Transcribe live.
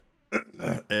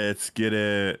It's get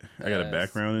it. I got a Yes,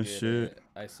 background and get shit. it.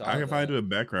 I saw I can finally that. do a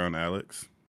background, Alex.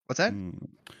 What's that?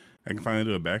 I can finally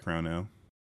do a background now.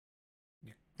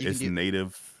 You It's can do.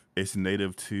 native. It's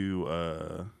native to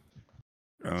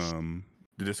the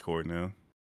Discord now.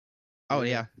 Oh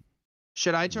yeah.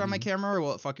 Should I turn on my Mhm. camera or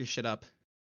will it fuck your shit up?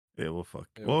 It will fuck.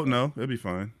 It will Well, fuck. no, it'll be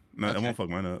fine. No, it Okay. won't fuck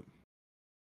mine up.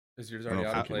 Is yours I don't already know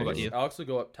out if of I can What about place? you? Alex will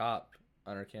go up top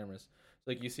on our cameras.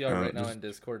 Like you see how right now just- in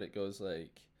Discord it goes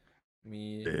like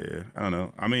me. Yeah, I don't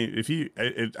know. I mean, if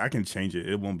I can change it,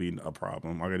 it won't be a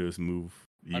problem. All I gotta do is move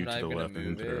you I'm to not the even gonna left and him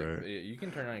move to the it. right. You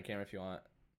can turn on your camera if you want.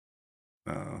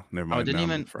 No, never Oh, mind. it didn't Now I'm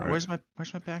even. in front. Where's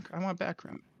my back? I want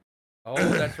background. Oh,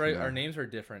 that's right. Yeah. Our names are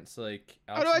different. So like,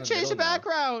 How Alex do I in the change the middle now.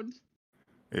 background?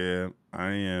 Yeah, I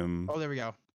am. Oh, there we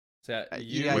go. So yeah,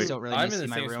 You guys don't really I'm need to in the see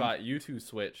my same room. spot. You two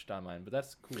switched on mine, but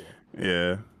that's cool.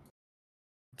 Yeah.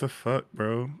 What the fuck,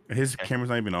 bro? His Okay. camera's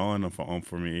not even on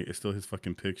for me. It's still his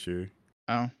fucking picture.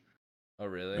 Oh, Oh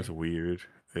really? That's weird.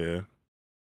 Yeah.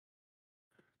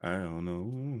 I don't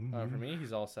know. For me,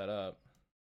 he's all set up.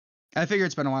 I figure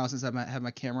it's been a while since I've had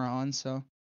my camera on, so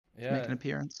make an Yeah.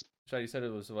 appearance. Chad, you said it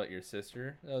was what, your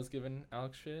sister that was giving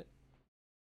Alex shit?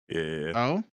 Yeah.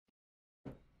 Oh,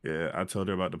 Yeah, I told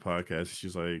her about the podcast.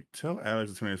 She's like, "Tell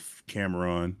Alex to turn his camera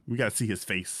on. We gotta see his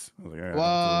face." I was like, "All right."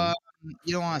 well,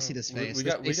 you don't want to see this We- face. We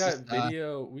This got face is,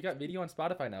 video. We got video on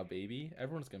Spotify now, baby.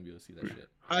 Everyone's gonna be able to see that shit.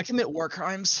 I commit war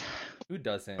crimes. Who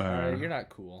doesn't? Uh, All right, you're not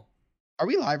cool. Are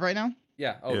we live right now?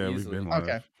 Yeah. Oh, yeah, we've easily. been live.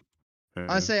 Okay. Yeah.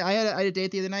 I say I had a date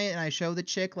the other night, and I showed the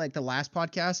chick like the last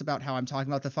podcast about how I'm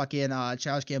talking about the fucking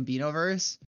Childish Gambino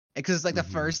verse, because it's like the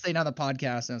Mhm. first thing on the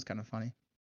podcast, and it's kind of funny.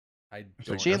 I It's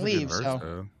don't. She didn't that's a good leave, verse, so-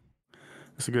 though.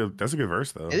 That's a good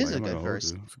verse though. It is Like, a I'm not good gonna hold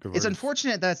verse. you. It's a good It's verse.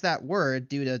 unfortunate that's that word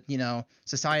due to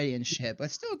society and shit, but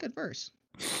it's still a good verse.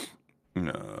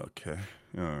 No, okay.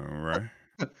 All right.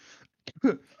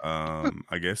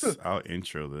 I guess I'll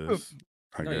intro this.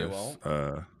 I No, you guess.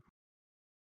 won't.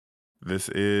 This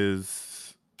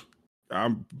is.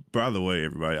 By the way,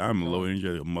 everybody, I'm No. low energy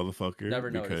like a motherfucker.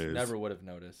 Never noticed. because Never would have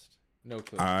noticed. No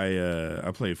clue. I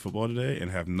played football today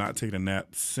and have not taken a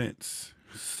nap since.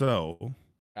 So,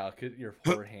 Alex, get your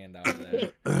forehand out of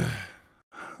there.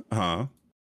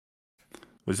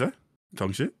 What's that?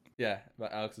 Talking shit? Yeah,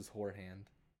 about Alex's forehand.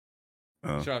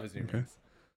 Oh, Show off his new okay. rings.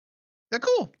 They're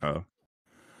cool.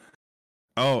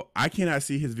 Oh, I cannot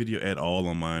see his video at all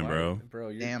on mine, Why- bro.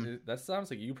 Bro, Damn. that sounds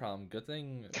like you problem. Good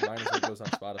thing mine is what goes on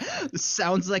Spotify. This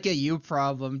sounds like a you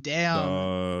problem.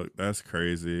 Damn. That's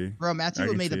crazy. Bro, I Matthew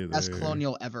can made see the it best there.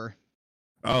 colonial ever.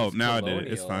 Oh, It's now I did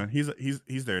it. It's colonial. fine.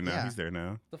 He's there now. Yeah. He's there now.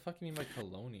 What the fuck you mean by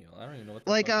colonial? I don't even know what.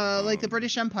 The Like fuck like the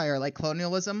British Empire, like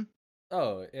colonialism.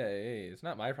 Oh yeah, it's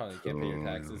not my problem. You can't pay your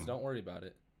taxes. Don't worry about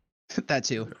it. That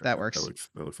too. That works.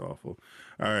 That looks awful.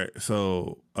 All right,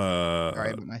 so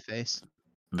Sorry about my face.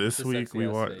 this It's a week we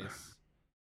sexy-ass watched. face.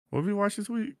 What did we watch this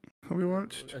week? What we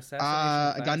watched? Assassination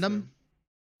A Gundam?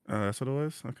 Classroom. That's what it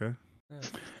was. Okay.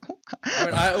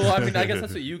 Yeah. I guess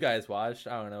that's what you guys watched.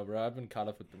 I don't know, bro. I've been caught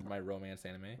up with my romance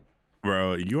anime,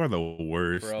 Bro, you are the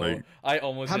worst. bro. Like, I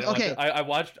almost How- didn't watch okay. it. I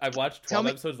watched Tell 12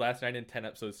 me- episodes last night and 10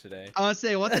 episodes today. I want to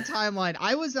say, what's the timeline?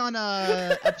 I was on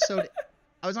episode.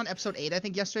 I was on episode 8, I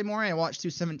think, yesterday morning. I watched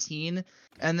 217,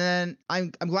 and then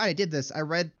I'm glad I did this.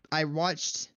 I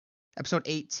watched episode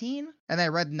 18, and then I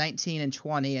read 19 and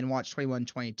 20, and watched 21,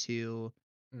 22.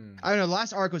 Hmm. I don't know. The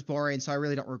last arc was boring, so I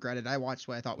really don't regret it. I watched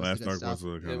what I thought was last the good arc stuff.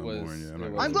 was kind It of was- boring. Yeah, it not was-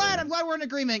 gonna I'm lie. glad we're in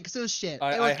agreement because it was shit. It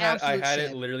was I had absolute it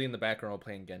shit. literally in the background while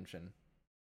playing Genshin.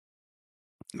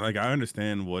 Like, I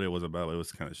understand what it was about. But it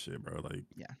was kind of shit, bro. Like,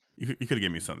 Yeah. you could have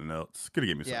given me something else. Could have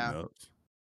given me something Yeah. else.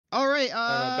 All right.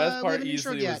 I don't know, best we part haven't introed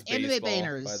easily was yet. Anime baseball,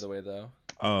 banners. by the way, though.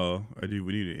 Oh, we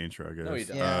need an intro, I guess. No, you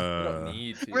don't. Yeah. You don't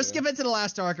need to. We're skipping to the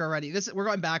last arc already. We're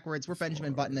going backwards. We're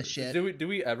Benjamin Button this Sorry. shit. Do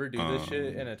we ever do this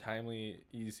shit in a timely,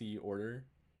 easy order?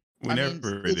 We I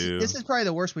never mean, do. this is probably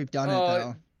the worst we've done it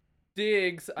though.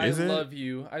 Diggs, I Is it? love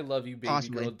you. I love you, baby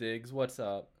Possibly. girl Diggs. What's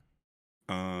up?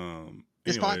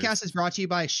 This anyways. podcast is brought to you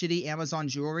by shitty Amazon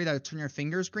jewelry that'll turn your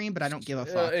fingers green, but I don't give a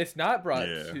fuck. It's not brought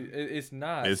Yeah. to. It's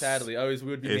not. It's- sadly, always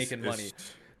we would be It's- making money.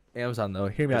 it's- Amazon though,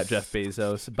 hear me out, it's- Jeff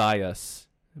Bezos. Buy us.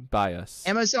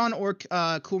 Amazon or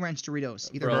Cool Ranch Doritos.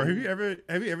 Either Bro. Bro, or.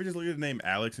 have you ever just looked at the name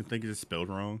Alex and think it's just spelled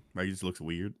wrong? Like, it just looks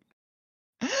weird.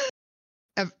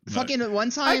 Fucking one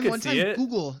time could see it.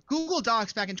 Google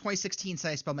Docs back in 2016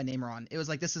 said I spelled my name wrong. It was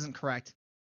like, this isn't correct.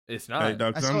 It's Hey, not.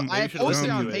 dog, I you should posted listen it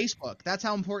on to it. Facebook. That's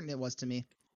how important it was to me.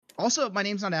 Also, my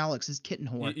name's not Alex. It's Kitten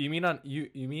You, Whore. you mean on you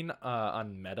mean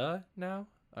on Meta now?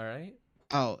 All right.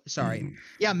 Oh, sorry.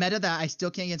 Yeah, Meta, that I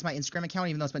still can't get into my Instagram account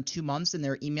even though it's been 2 months and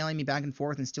they're emailing me back and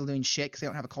forth and still doing shit because they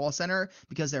don't have a call center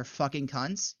because they're fucking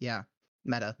cunts. Yeah.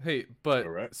 meta. Hey, but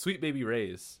Correct. Sweet Baby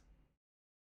Ray's.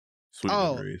 Sweet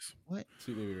Oh. memories. What?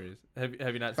 Sweet Baby Ray's.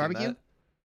 Have you not Barbecue? seen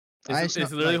that? I It's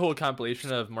just know, literally a like- whole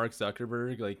compilation of Mark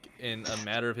Zuckerberg, like in a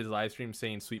matter of his live stream,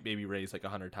 saying "Sweet Baby Ray's" like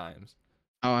 100 times.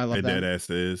 Oh, I love It dead that. ass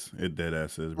is. It dead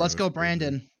ass is. Bro. Let's go, It's crazy.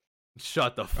 Brandon.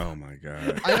 Shut the. Oh my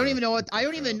god. I don't even know what. I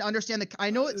Fuck don't even up. understand the. I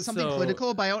know it's something So-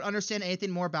 political, but I don't understand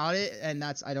anything more about it, and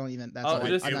that's. I don't even. That's Oh, all.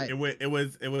 just- I, It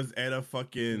was at a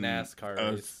fucking NASCAR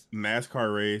race.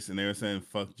 NASCAR race, and they were saying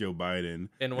 "fuck Joe Biden."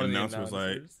 And one of the announcer was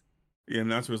like, announcers. "Yeah,"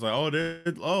 announcer was like,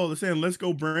 they're saying let's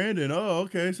go Brandon." Oh,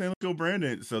 okay, saying let's go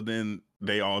Brandon. So then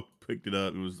they all picked it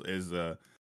up. It was as a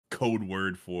code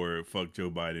word for "fuck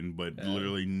Joe Biden," but Yeah.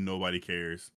 literally nobody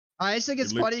cares. I just think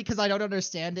it's It look- funny because I don't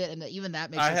understand it, and even that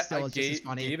makes it still just as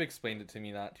funny. Gabe explained it to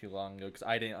me not too long ago because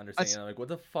I didn't understand. I'm like, what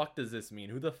the fuck does this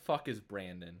mean? Who the fuck is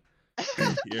Brandon?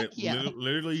 Yeah, Yeah.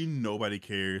 literally nobody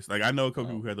cares. Like I know a couple Oh.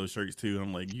 people who have those shirts too. And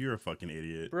I'm like, you're a fucking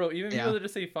idiot, Bro, even Yeah. people that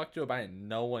just say "fuck Joe Biden,"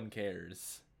 no one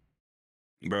cares.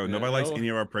 bro. Yeah, Nobody likes no. any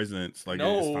of our presidents. Like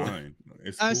No. it's fine.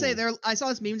 It's I would say cool. there. I saw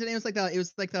this meme today. It was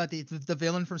like the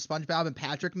villain from SpongeBob and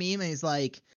Patrick meme, and he's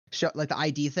like, like the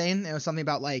ID thing. It was something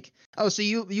about like, oh, so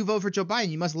you vote for Joe Biden?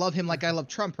 You must love him like I love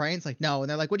Trump, right? It's like no, and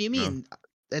they're like, what do you No. mean?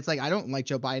 It's like I don't like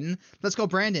Joe Biden. Let's go,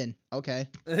 Brandon. Okay,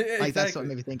 like that's what Exactly.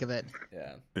 made me think of it.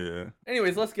 Yeah. Yeah.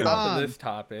 Anyways, let's get off of Um, this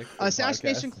topic. for the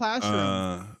Assassination podcast.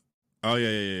 Classroom. Oh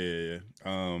yeah.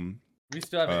 We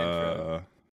still have an intro.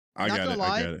 I Not got gonna it. not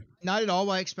I got it. Not at all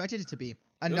what I expected it to be. It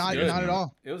was Not good. at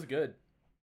all. It was good.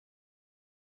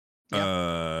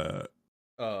 Yeah.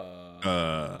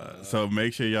 So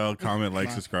make sure y'all comment, like,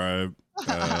 Come on. subscribe.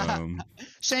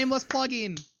 Shameless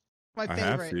plugging. My I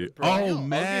have favorite. to. Bro, I'll give you Oh, my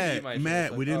Matt,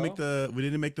 shameless we didn't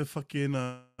info. make the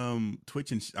fucking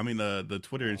Twitch and the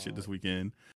Twitter and shit this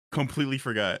weekend. Completely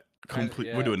forgot. Yeah.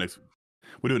 We'll do it next.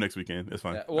 We'll do it next weekend. It's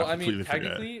fine. Yeah, well, I mean, completely forgot.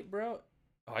 technically, bro.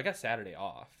 Oh, I got Saturday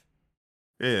off.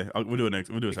 Yeah, we'll do it next.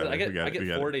 We'll do it Because Saturday. I get we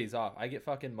got 4 it. days off. I get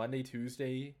fucking Monday,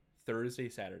 Tuesday, Thursday,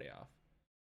 Saturday off.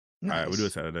 All right, we'll do it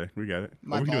Nice. Saturday. We got it.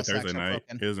 My Or we can do ball it Thursday sacks are night.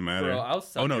 broken. It doesn't matter. Bro, I'll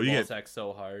suck no, your you ball get- sack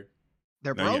so hard.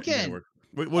 They're No, you broken. work.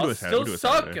 We'll do I'll it Saturday. still We'll do it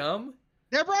suck Saturday. them.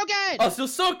 They're broken. I'll still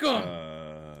suck them.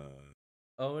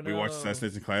 Oh no. We watched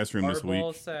Assassin's Classroom Our this ball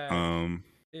week. sack.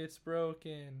 It's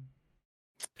broken.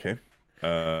 Okay.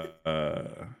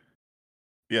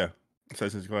 Yeah,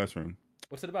 Assassin's Classroom.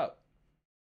 What's it about?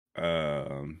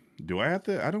 Do I have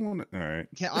to? I don't want to. All right.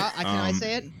 Can I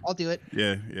say it? I'll do it.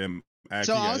 Yeah. I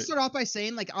So actually I'll got it. start off by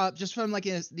saying, like, just from like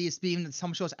these being how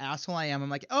much of an asshole I am, I'm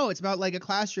like, oh, it's about like a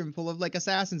classroom full of like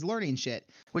assassins learning shit,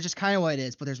 which is kind of what it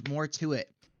is, but there's more to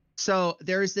it. So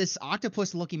there's this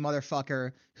octopus-looking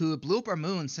motherfucker who blew up our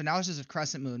moon, so now it's just a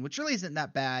crescent moon, which really isn't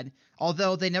that bad.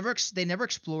 Although they never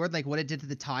explored like what it did to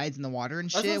the tides and the water and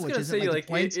That's what I shit, was which gonna isn't say. like,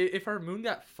 Like, the point. if our moon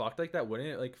got fucked like that, wouldn't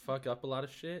it like fuck up a lot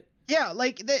of shit? Yeah,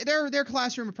 like their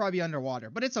classroom would probably be underwater,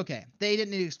 but it's okay. They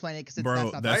didn't need to explain it because Bro,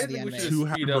 that's not that's part of the I think we anime. should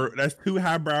too speed high. up. That's too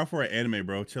highbrow for an anime,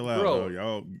 bro. Chill out, Bro, bro.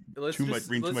 Y'all Let's too just,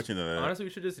 much into that. Honestly,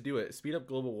 we should just do it. Speed up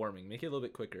global warming. Make it a little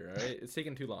bit quicker. All right, it's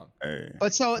taking too long. Hey,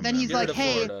 But so I'm then not- he's Get rid like, of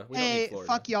hey, Florida. We don't need hey, Florida.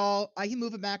 fuck y'all. I can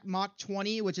move it back Mach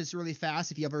 20, which is really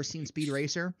fast if you ever seen Speed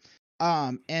Racer.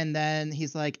 And then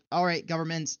he's like, all right,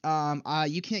 government,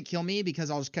 you can't kill me because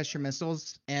I'll just catch your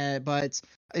missiles. But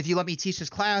if you let me teach this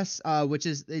class,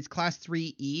 it's class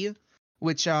 3E,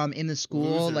 which in the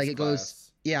school, Losers like it goes,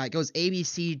 class. yeah, it goes A, B,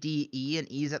 C, D, E, and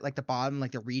E's at like the bottom,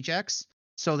 like the rejects.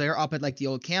 So they're up at like the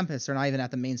old campus. They're not even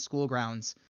at the main school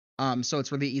grounds. So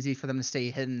it's really easy for them to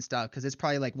stay hidden and stuff because it's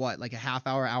probably like what, like a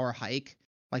hour hike,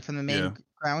 like from the main Yeah.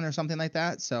 ground or something like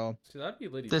that. So See, that'd be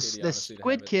litty this titty, the honestly, to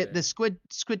squid have it kid, there. the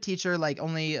squid teacher like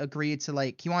only agreed to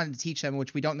like he wanted to teach them,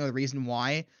 which we don't know the reason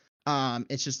why.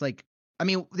 It's just like, I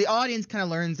mean, the audience kind of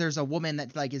learns there's a woman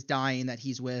that like is dying that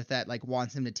he's with that like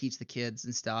wants him to teach the kids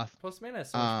and stuff. Plus, man has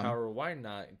so much power. Why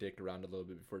not dick around a little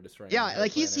bit before destroying? Yeah, the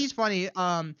like planet? he's funny.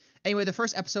 Anyway, the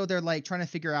first episode they're like trying to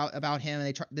figure out about him,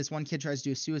 and this one kid tries to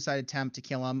do a suicide attempt to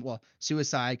kill him. Well,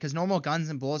 suicide because normal guns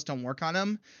and bullets don't work on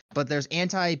him, but there's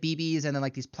anti BBs and then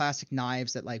like these plastic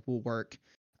knives that like will work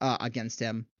against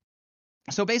him.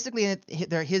 So basically, he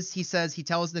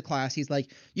tells the class, he's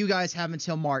like, you guys have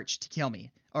until March to kill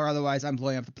me, or otherwise I'm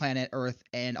blowing up the planet Earth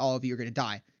and all of you are gonna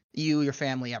die. You, your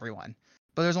family, everyone.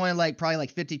 But there's only like probably like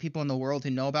 50 people in the world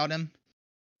who know about him,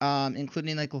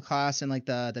 including like the class and like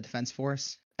the defense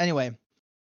force. Anyway,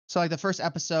 so like the first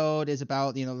episode is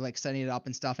about, you know, like setting it up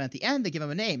and stuff, and at the end they give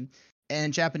him a name.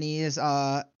 And Japanese,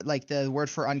 like the word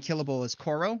for unkillable is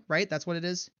Koro, right? That's what it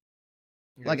is.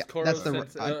 Like It's Koro that's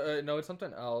the no, it's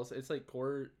something else. It's like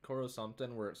Koro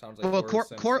something where it sounds like well,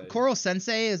 Koro-sensei. Koro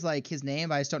Sensei is like his name.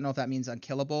 But I just don't know if that means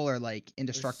unkillable or like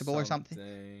indestructible or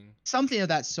something. Something of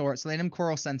that sort. So they named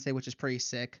Koro Sensei, which is pretty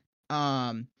sick.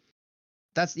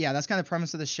 That's kind of the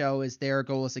premise of the show. Is their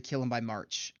goal is to kill him by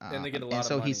March. And they get a lot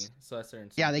so of money. He's, so that's their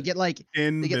incentive. yeah, they get like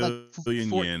 10 they get like billion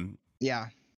 4 yen. yeah,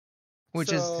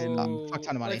 which is So, fuck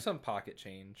ton of money. Like some pocket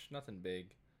change, nothing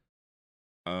big.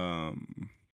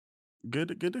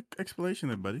 Good explanation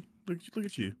there, buddy. Look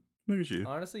at you. Look at you.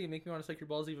 Honestly, you make me want to suck your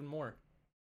balls even more.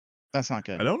 That's not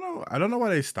good. I don't know why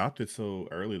they stopped it so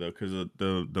early though, because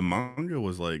the manga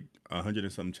was like 100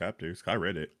 and something chapters. I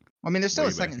read it. I mean, there's still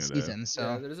way a back second in the day. season, so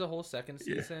Yeah, there's a whole second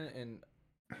season, and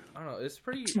I don't know. It's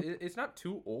pretty. It's not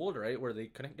too old, right? Where they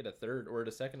couldn't get a third or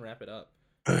the second wrap it up.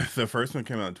 The first one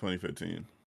came out in 2015.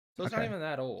 So it's not even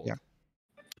that old. Yeah.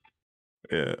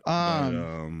 Yeah.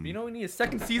 Um, but, You know, we need a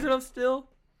second season of still.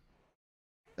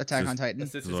 Attack on Sis- Titan. A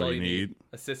is sister's all all you you need. need.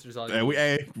 A sister's all you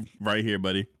hey, need. right here,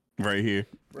 buddy. Right here.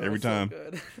 Bro, every it's so time.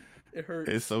 good. It hurts.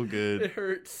 It's so good. It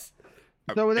hurts.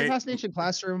 So with Hey, Assassination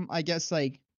Classroom, I guess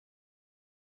like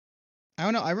I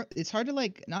don't know. It's hard to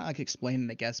like not like explain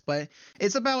it, I guess, but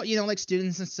it's about like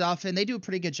students and stuff, and they do a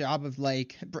pretty good job of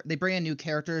like they bring in new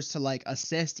characters to like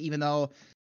assist, even though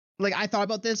like I thought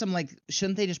about this, I'm like,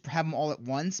 shouldn't they just have them all at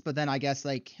once? But then I guess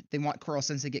like they want Koro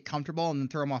Sensei to get comfortable and then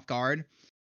throw him off guard.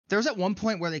 There was at one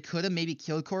point where they could have maybe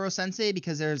killed Koro Sensei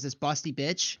because there's this busty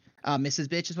bitch. Mrs.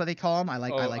 Bitch is what they call him. I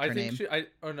like her name.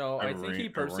 I think he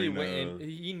purposely went in.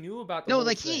 He knew about the No, whole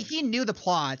like thing. he knew the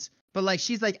plot, but like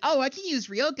she's like, oh, I can use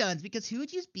real guns because who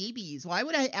would use BBs? Why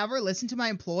would I ever listen to my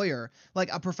employer?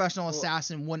 Like a professional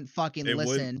assassin wouldn't fucking It would-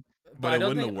 listen. But I it don't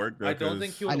wouldn't think, have worked though. I don't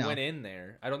think he I would know. have went in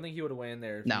there. I don't think he would have went in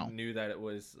there if No. he knew that it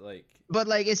was like. But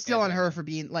like it's still on Yeah. her for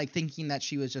being like thinking that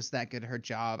she was just that good at her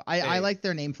job. I Hey. like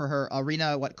their name for her,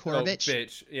 Arena Korovich. Oh,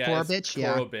 bitch. Yeah. Korovich,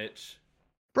 yeah. Bitch.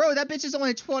 Bro, that bitch is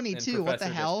only 22. And What the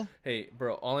Professor Bitch. hell? Hey,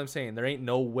 bro. All I'm saying, there ain't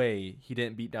no way he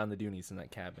didn't beat down the Doonies in that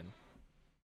cabin.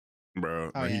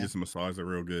 Bro, Oh, like, he yeah. just massaged it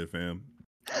real good, fam.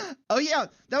 Oh yeah,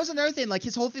 that was another thing. Like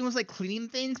his whole thing was like cleaning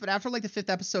things, but after like the 5th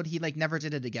episode, he like never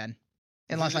did it again,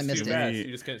 unless I It's just missed too it. fast. it.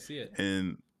 You just couldn't see it.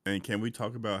 And can we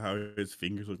talk about how his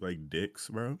fingers look like dicks,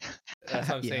 bro? That's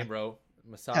what I'm Yeah. saying, bro.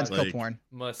 Massage. That's Like- co-porn.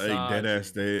 Massage. Like dead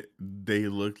ass, they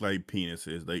look like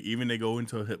penises. Like even they go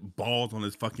into balls on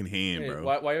his fucking hand, Hey, bro.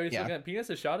 why are you Yeah. looking at penis,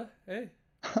 Ashada? Hey,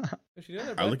 what you doing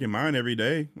there, I bud? look at mine every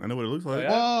day. I know what it looks like. yeah?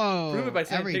 Whoa! Prove it by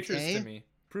sending every pictures day? to me.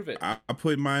 Prove it. I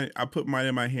put mine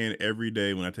in my hand every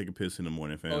day when I take a piss in the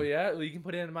morning, fam. Oh yeah, well, you can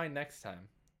put it in mine next time.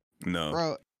 No.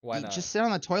 Bro, Why you not? just sit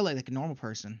on the toilet like a normal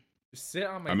person. Just sit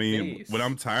on my I mean, face. when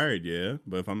I'm tired, yeah.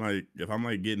 But if I'm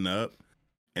like getting up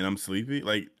and I'm sleepy,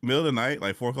 like middle of the night,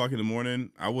 like 4:00 in the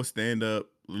morning, I will stand up,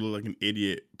 look like an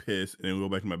idiot, piss, and then go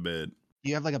back to my bed. Do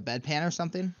you have like a bedpan or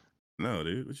something? No,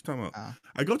 dude, what you talking about? Oh.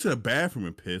 I go to the bathroom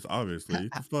and piss, obviously.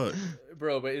 What the fuck?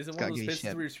 Bro, but is it one Gotta of those give you pisses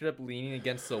shit. where you're straight up leaning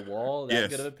against the wall? That Yes.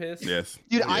 good of a piss? Yes.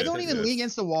 Dude, I Yes, don't even yes. lean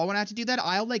against the wall when I have to do that.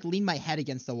 I'll like lean my head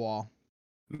against the wall.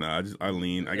 Nah, I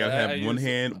lean. I Yeah, gotta have one use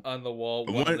hand on the wall,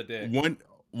 one on the dick.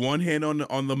 one hand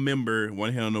on the member,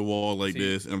 one hand on the wall like See,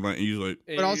 this, and I'm usually And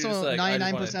But you're also, just like, I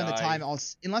just 99% wanna of the die. time,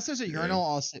 unless there's a Yeah. urinal,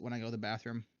 I'll sit when I go to the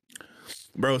bathroom.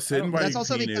 bro sitting But by That's your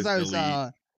also penis because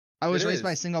I was It raised by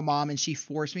a is. single mom and she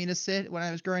forced me to sit when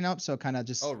I was growing up, so it kind of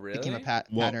just Oh, became a really?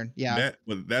 pattern. Yeah.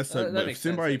 That's That but makes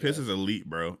sitting sense, by I your piss guess. is elite,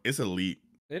 bro. It's elite.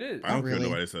 It is. I don't care really. what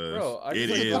nobody says. Bro, I It just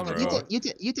like is, on the bro. floor. You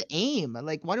have to aim.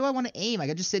 Like, why do I want to aim? I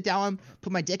could just sit down,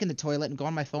 put my dick in the toilet, and go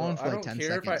on my phone Bro, for I like don't 10 care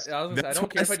seconds. if I don't That's care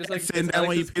what if I I just said, like sitting I down like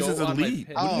when your just piss go is on my elite.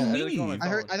 piss. What do you I like to go on mean? my I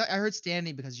heard phone. I heard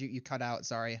standing because you cut out.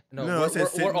 Sorry. No, No, I said we're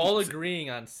sitting- all agreeing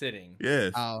on sitting.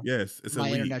 Yes. Oh, Yes. It's my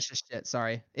elite. internet's just shit.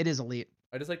 Sorry. It is elite.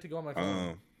 I just like to go on my phone.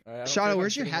 Um, I don't care if Shadow, I'm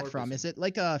where's your sitting hat or from? pissing. Is it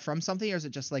like from something or is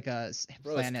it just like a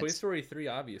Bro, planet? it's Toy Story 3,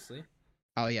 obviously.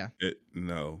 Oh yeah.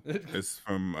 no, it's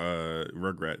from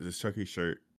Rugrats. It's Chucky's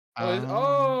shirt.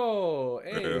 Oh,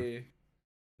 hey.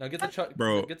 Now get the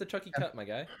Bro. get the Chucky cut, my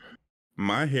guy.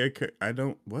 My haircut. I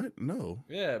don't. What? No.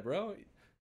 Yeah, bro.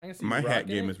 I can see My you hat rocking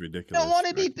game it. is ridiculous. don't want to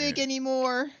I be can't. big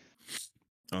anymore.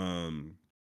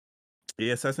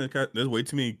 Yeah, Assassin's Creed. There's way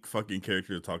too many fucking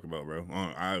characters to talk about, bro.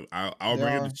 I'll There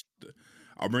bring up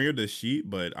I'll bring up the sheet,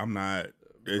 but I'm not.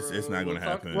 It's not We'll gonna talk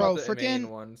happen. about Bro, the main frickin-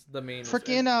 ones. The main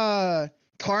Freaking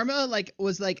Karma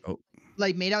was Oh.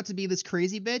 like made out to be this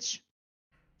crazy bitch,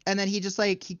 and then he just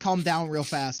like he calmed down real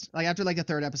fast. Like after like the 3rd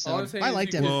All I'm episode, saying I is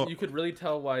liked you him. could, Well- you could really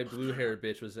tell why blue hair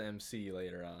bitch was the MC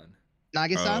later on.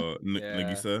 Nagisa. Yeah.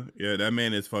 Nagisa. Yeah, that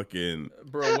man is fucking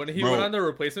Bro, when he Bro. went on the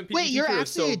replacement PvP, Wait, you're he was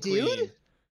so actually a dude?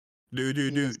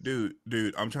 clean.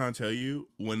 dude. I'm trying to tell you,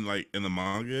 when like in the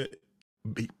manga,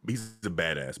 He's a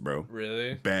badass, bro.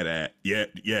 Really? Badass. Yeah,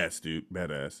 yes, dude.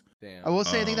 Badass. Damn. I will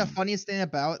say, I think the Um, funniest thing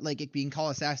about like it being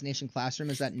called Assassination Classroom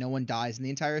is that no one dies in the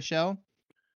entire show.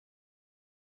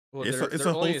 Well, it's they're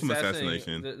a only wholesome assassinating.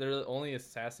 assassination. They're only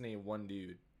assassinating one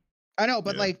dude. I know,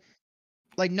 but Yeah.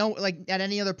 like no, like at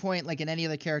any other point, like in any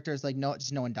other characters, like no,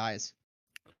 just no one dies.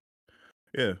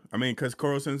 Yeah, I mean, because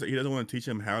Koro Sensei, he doesn't want to teach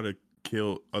him how to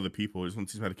kill other people. He just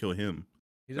wants to teach him how to kill him.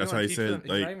 He That's doesn't how want he to teach said, them.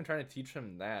 He's like- not even trying to teach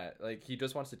them that. Like he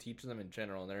just wants to teach them in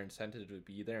general, and their incentive to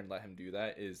be there and let him do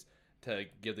that is to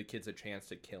give the kids a chance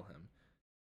to kill him.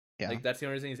 Yeah. Like that's the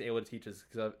only reason he's able to teach us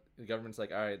because the government's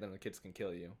like, all right, then the kids can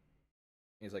kill you. And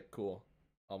he's like, cool,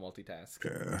 I'll multitask.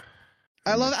 Yeah.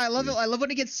 I love it. I love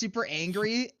when he gets super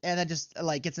angry and then just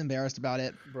like gets embarrassed about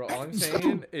it. Bro, all I'm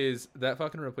saying is that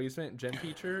fucking replacement gym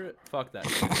teacher, fuck that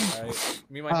shit, alright?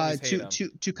 Me and my homies hate him.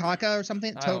 Tukaka or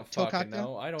something. I don't fucking Tokaka.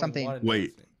 know. I don't Something. want to know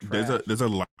Wait, his name. Trash. there's a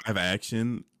live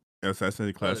action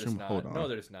Assassination Classroom. No, Hold on. No,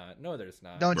 there's not. No, there's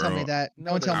not. Don't tell me Bro, that.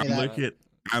 no, Don't tell there's me I'm that. not.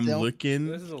 I'm Still? looking.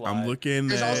 This is a I'm lie. looking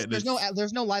There's, at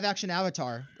there's no live action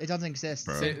Avatar. It doesn't exist.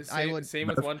 Bro. Same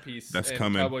with One Piece. That's and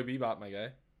coming. Cowboy Bebop, my guy.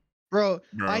 Bro,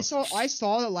 Bro. I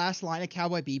saw the last line of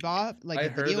Cowboy Bebop. Like I the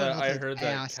heard video, that. and it looked I like heard that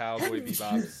ass. Cowboy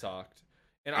Bebop sucked.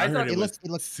 And I I thought heard it was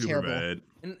looked super terrible. bad.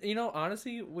 And you know,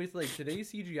 honestly, with like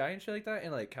today's CGI and shit like that,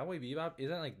 and like Cowboy Bebop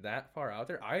isn't like that far out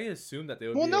there. I assume that they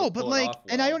would. Well, be able no, to but pull it like, off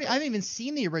and well, I haven't even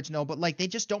seen the original, but like, they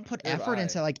just don't put Neither effort I.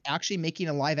 into like actually making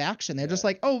a live action. They're just Yeah.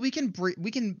 like, oh, we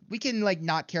can like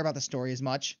not care about the story as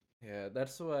much. Yeah,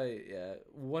 that's why. Yeah,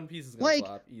 One Piece is gonna Like,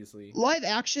 flop easily. Live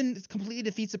action completely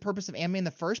defeats the purpose of anime in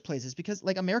the first place. Is because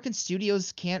like American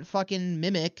studios can't fucking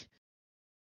mimic.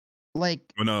 Like,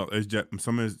 Well, no, it's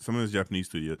some of his Japanese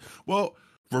studios. Well,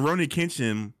 Rurouni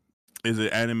Kenshin is an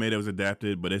anime that was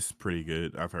adapted, but it's pretty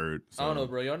good. I've heard. I don't know, so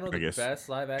bro. You wanna know I the guess. best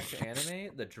live action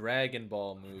anime? The Dragon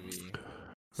Ball movie.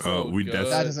 Oh, we good.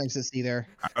 definitely- that doesn't exist either.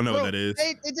 I don't know Bro, what that is.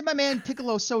 They did my man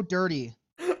Piccolo so dirty.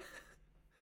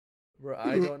 Bro,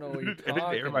 I don't know what you're They did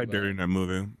talking everybody about. dirty in that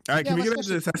movie. All right, can Yeah, we get but back to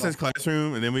the Assassin's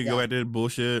Classroom and then we go Yeah. at the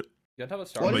bullshit? You want to talk about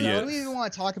Star What But do, Wars? we, yeah. what do we even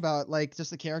want to talk about? Like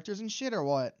just the characters and shit, or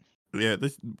what? Yeah,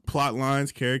 this plot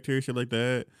lines, characters, shit like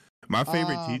that. My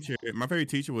favorite Um,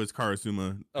 teacher was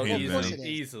Karasuma. Oh, hands of course down. it is.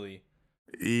 easily.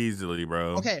 Easily,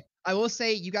 bro. Okay, I will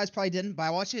say you guys probably didn't, but I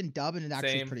watched it in dub and it actually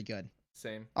Same. is pretty good.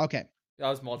 Same. Okay, I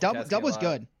was multitasking. dub a was lot.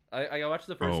 good. I watched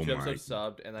the first Oh two my- episodes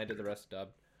subbed, and I did the rest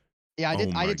dubbed. Yeah, I Oh did.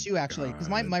 I my did too actually, because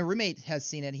my God. roommate has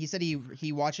seen it. He said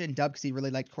he watched it in dub because he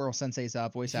really liked Koro Sensei's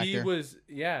voice He actor. was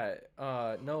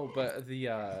no, but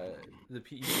the PE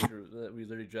teacher that we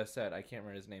literally just said, I can't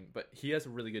remember his name, but he has a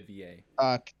really good VA.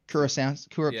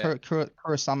 Kurosama. Yeah.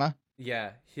 Kurosama.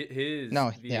 Yeah, his No,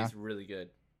 VA yeah. is really good.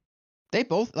 They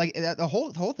both like the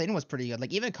whole thing was pretty good.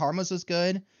 Like even Karma's was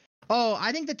good. Oh,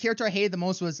 I think the character I hated the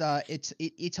most was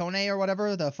Itone or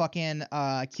whatever, the fucking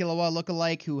Killua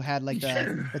lookalike who had like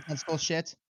the tentacle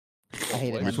shit. I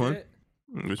hated What him. Which one? shit?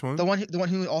 Which one? The one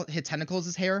who all hit tentacles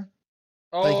his hair.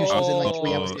 Oh, Like, who she was in, like,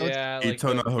 3 episodes? yeah, like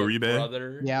Itona the Horibe?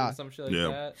 brother, Yeah. or some shit like Yeah.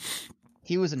 that.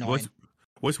 He was annoying.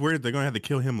 What's weird? They're gonna have to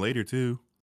kill him later too.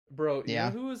 Bro, you Yeah.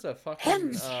 know who was a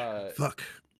fucking Fuck.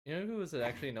 you know who was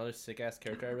actually another sick ass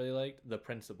character I really liked? The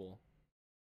principal.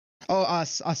 Oh,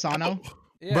 Asano.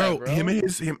 Yeah, bro, him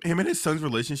and his son's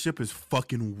relationship is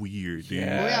fucking weird, dude.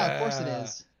 Yeah. Oh yeah, of course it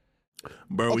is.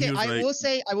 Bro, Okay, he was I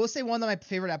like, will say one of my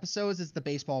favorite episodes is the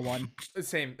baseball one.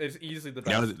 Same. It's easily the that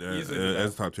best. was Easily the that's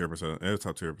best. top tier episode. That's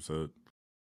top tier episode.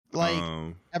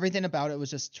 Like everything about it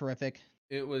was just terrific.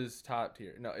 It was top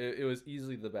tier. No, it was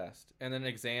easily the best. And then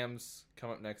exams come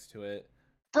up next to it.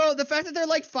 Bro, the fact that they're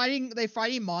like fighting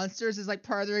monsters is like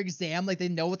part of their exam, like they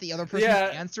know what the other person's Yeah.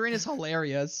 answering is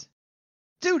hilarious.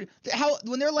 Dude, how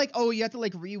when they're like, oh, you have to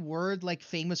like reword like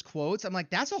famous quotes, I'm like,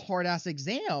 that's a hard ass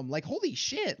exam. Like, holy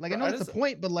shit. Like, Bro, I know I that's just- the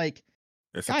point, but like,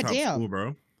 it's a top Goddamn. school,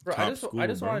 bro. Bro, Top I just school,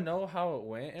 want bro. to know how it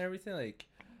went and everything. Like,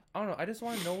 I don't know. I just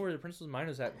want to know where the principal's mind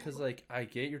was at because, like, I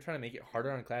get you're trying to make it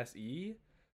harder on Class E,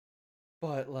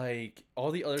 but like all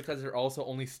the other classes are also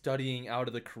only studying out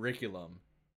of the curriculum.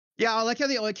 yeah, I like how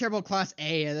they only care about class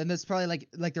A, and then there's probably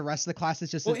like the rest of the class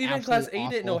is just Well, as even Class absolute A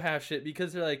didn't know awful. half shit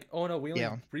because they're like, oh no, we only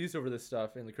Yeah. breezed over this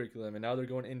stuff in the curriculum, and now they're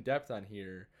going in depth on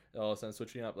here. All of a sudden,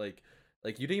 switching up. Like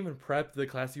you didn't even prep the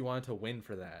class you wanted to win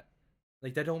for that.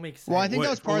 Like that don't make sense. Well, I think that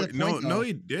was part of the point, No, though.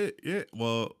 he did. Yeah,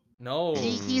 well, no.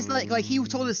 He's like he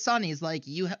told his son, he's like,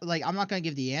 like I'm not gonna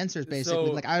give the answers basically.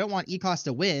 So- Like I don't want ECOS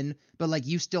to win, but like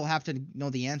you still have to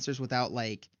know the answers without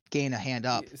like getting a hand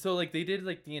up. So like they did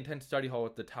like the intense study hall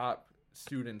with the top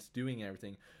students doing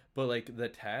everything, but like the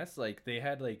test, like they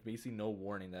had like basically no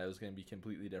warning that it was going to be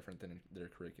completely different than their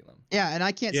curriculum. Yeah, and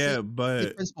I can't yeah, see the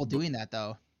but principal doing that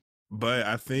though.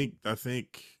 I think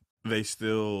they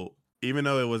still, even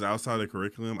though it was outside the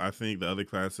curriculum, I think the other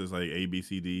classes like A, B,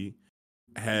 C, D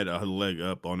had a leg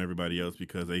up on everybody else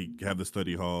because they have the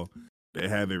study hall, they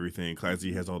have everything. Class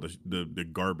D has all the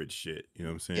garbage shit. You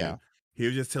know what I'm saying? Yeah. He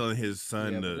was just telling his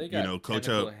son Yeah, but to they got coach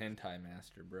Tentacle up. Hentai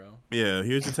Master, bro. Yeah,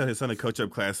 he was just telling his son to coach up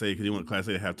Class A because he wanted Class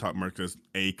A to have top marks as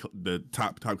the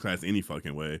top class any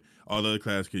fucking way. All the other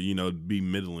class could be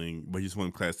middling, but he just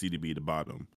wanted Class C to be the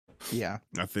bottom. Yeah.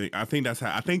 I think that's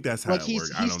how Like it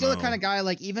works. he's still the kind of guy,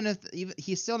 like even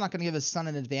he's still not gonna give his son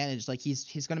an advantage. Like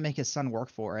he's gonna make his son work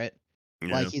for it.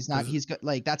 Like he's good.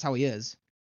 Like that's how he is.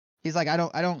 He's like, I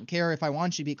don't care if I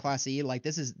want you to beat Class E. Like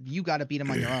this is, you got to beat him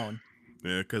on your own.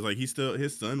 Yeah, because like his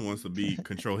son wants to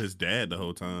control his dad the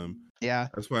whole time. Yeah.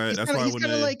 That's why. He's That's why he's when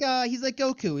kind of like he's like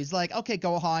Goku. He's like, okay,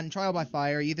 Gohan, trial by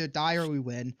fire. Either die or we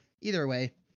win. Either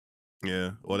way.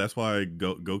 Yeah, well, that's why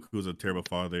Goku's a terrible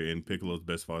father and Piccolo's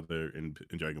best father in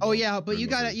Dragon Ball. Oh yeah, but you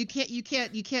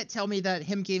can't tell me that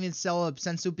him giving Cell a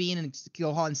sensu bean and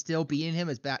Gohan still beating him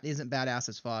isn't badass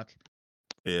as fuck.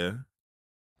 Yeah.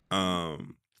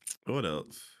 What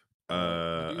else?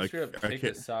 You straight up kicked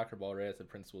a soccer ball right at the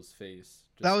principal's face.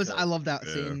 I love that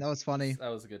scene. That was funny. That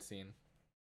was a good scene.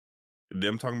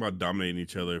 Them talking about dominating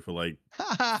each other for like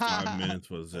 5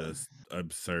 minutes was just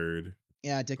absurd.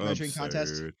 Yeah, dick measuring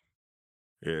contest.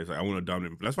 Yeah, it's like I want to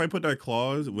dominate. That's why I put that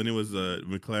clause when it was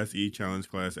when Class E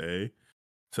challenged Class A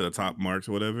to the top marks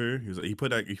or whatever. He put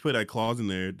that clause in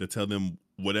there to tell them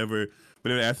whatever. But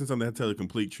they were asking something, they had to tell the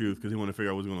complete truth because he wanted to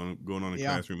figure out what's going on in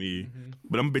Classroom E. Mm-hmm.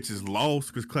 But them bitches lost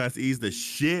because Class E's the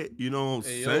shit. You know what I'm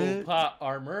saying? Yo, pot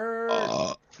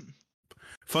armor.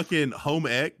 Fucking home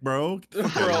ec, bro.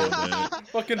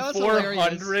 Fucking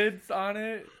 400s on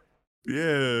it.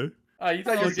 Yeah. You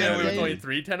thought you were getting away with only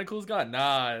 3 tentacles? God,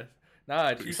 nah,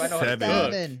 Chief, I know how to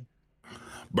cook.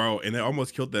 Bro, and they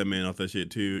almost killed that man off that shit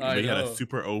too. They had a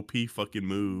super OP fucking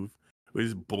move. Which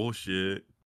is bullshit.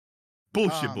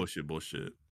 Bullshit.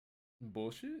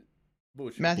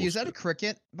 Matthew, is that a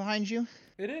cricket behind you?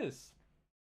 It is.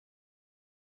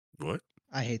 What?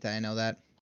 I hate that I know that.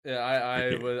 Yeah,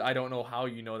 I don't know how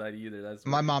you know that either. That's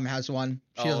my mom has one.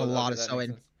 She does a lot of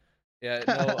sewing. Yeah,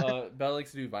 no, Belle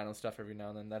likes to do vinyl stuff every now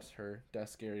and then. That's her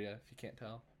desk area, if you can't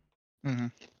tell. Mm-hmm.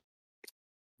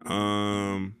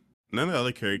 None of the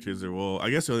other characters are, well, I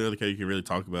guess the only other character you can really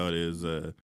talk about is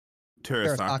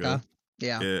Terasaka.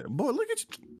 Yeah. Boy, look at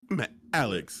you.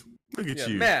 Alex. Look at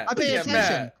you. Matt. I pay attention.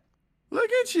 Matt.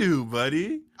 Look at you,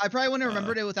 buddy. I probably wouldn't have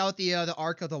remembered it without the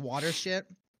arc of the water shit.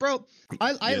 Bro,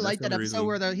 I like that episode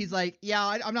where he's like,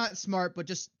 yeah, I'm not smart, but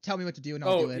just tell me what to do and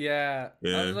I'll do it. Yeah.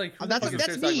 I was like,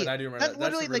 that's me. I do remember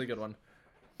that's a really good one.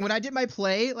 When I did my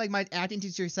play, like my acting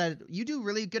teacher said, you do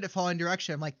really good at following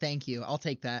direction. I'm like, thank you. I'll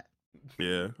take that.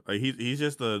 Yeah. Like he's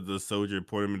just the soldier,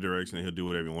 point him in direction and he'll do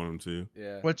whatever you want him to.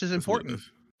 Yeah. Which is important.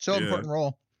 So important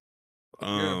role. You're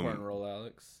an important role,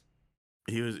 Alex.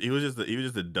 He was just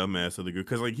the dumbass of the group.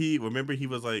 Cause like he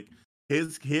was like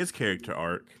his character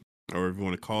arc, or if you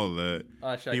want to call it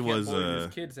that. He was his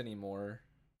kids anymore.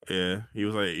 Yeah, he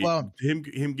was like him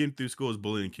getting through school is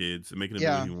bullying kids and making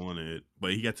them do what he wanted.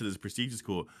 But he got to this prestigious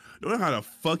school. I don't know how the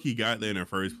fuck he got there in the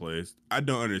first place. I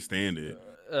don't understand it.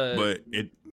 But it.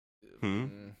 I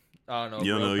don't know.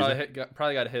 You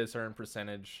probably got to hit a certain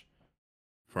percentage.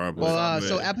 Probably. Well,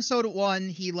 so episode 1,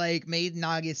 he like made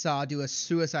Nagisa do a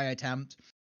suicide attempt,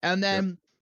 and then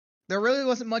there really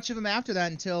wasn't much of him after that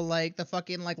until like the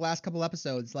fucking like last couple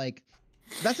episodes. Like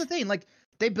that's the thing. Like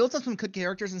they built up some good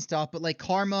characters and stuff, but like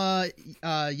Karma,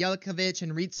 Yelikovich,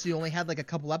 and Ritsu only had like a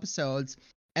couple episodes,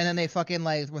 and then they fucking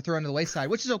like were thrown to the wayside,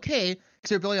 which is okay because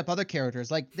they're building up other characters.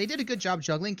 Like they did a good job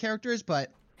juggling characters,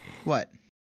 but what?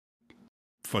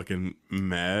 Fucking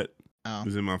Matt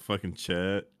was in my fucking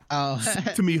chat. Oh,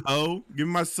 to me, ho, give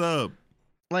me my sub.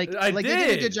 They did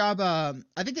a good job. I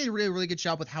think they did a really good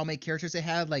job with how many characters they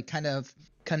had, like kind of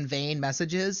conveying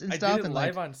messages and stuff. I did it and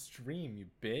live on stream, you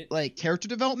bitch. Like character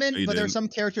development, but there are some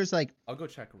characters like I'll go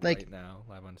check right now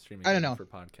live on stream. I don't know for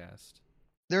podcast.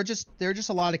 There are just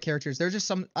a lot of characters. There's just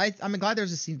some. I'm glad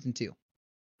there's a season 2.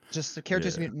 Just the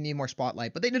characters need more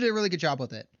spotlight, but they did a really good job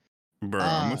with it. Bro,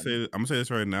 I'm gonna say this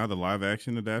right now. The live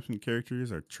action adaptation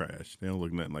characters are trash. They don't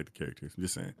look nothing like the characters. I'm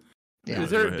just saying. Yeah.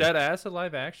 Is there a dead ass a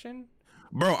live action?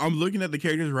 Bro, I'm looking at the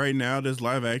characters right now. There's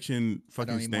live action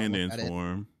fucking stand-ins for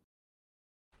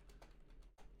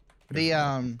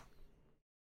them.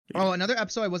 Another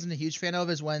episode I wasn't a huge fan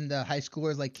of is when the high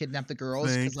schoolers like kidnapped the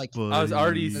girls. Thanks, like I was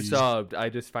already subbed. I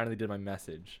just finally did my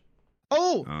message.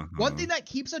 One thing that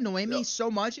keeps annoying me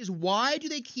so much is why do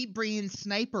they keep bringing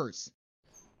snipers?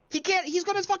 He can't. He's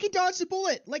gonna fucking dodge the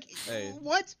bullet. Like,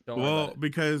 what? Well,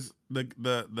 because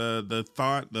the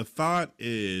thought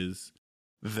is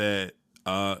that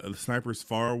the sniper's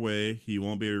far away. He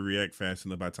won't be able to react fast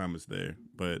enough by the time it's there.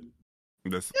 But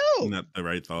that's No. not the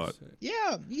right thought.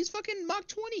 Yeah, he's fucking Mach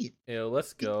 20. Yo,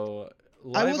 let's go.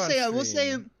 I Live will on say,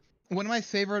 stream. one of my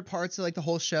favorite parts of like the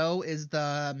whole show is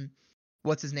the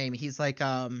what's his name? He's like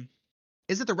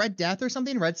is it the Red Death or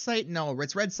something? Red Sight? No,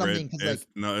 it's Red something because like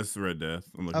No, it's the Red Death.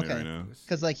 I'm looking at it Okay. right now.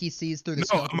 because like he sees through the No,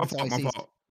 scope. my That's all fault. he My sees. fault.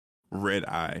 Red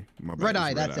Eye. My bad, Red it's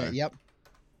Eye, that's Eye. it. Yep.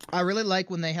 I really like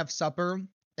when they have supper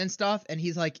and stuff, and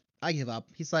he's like, I give up.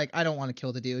 He's like, I don't want to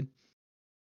kill the dude.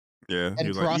 Yeah, And he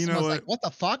was like, you know Kurasima's what? like, what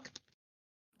the fuck?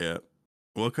 Yeah.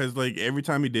 Well, because like every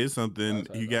time he did something,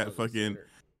 That's he what I got thought was fucking. sicker.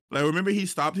 Like, remember he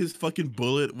stopped his fucking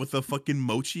bullet with a fucking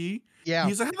mochi? Yeah.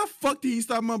 He's like, how the fuck did he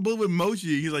stop my bullet with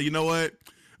mochi? He's like, you know what?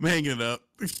 I'm hanging it up.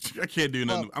 I can't do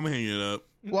nothing. Well- I'm hanging it up.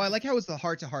 Well, I like how it was the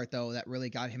heart to heart though that really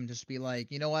got him to just be like,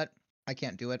 you know what? I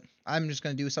can't do it. I'm just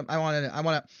gonna do something. I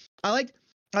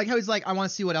like how he's like, I want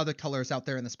to see what other colors out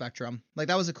there in the spectrum. Like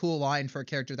that was a cool line for a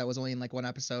character that was only in like one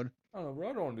episode. Oh, bro,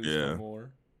 I don't want to do Yeah. some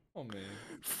more. Oh man.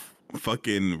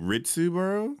 Fucking Ritsu,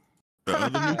 bro. The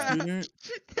other new student.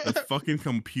 The fucking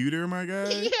computer, my guy.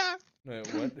 Yeah.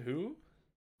 Wait, what? Who?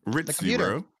 Ritsu, computer.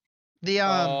 bro. The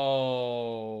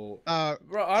Oh. bro,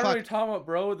 Bro, I don't know fuck. what you're talking about,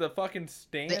 bro. The fucking the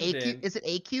stand-in. AQ is it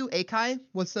AQ? Akai?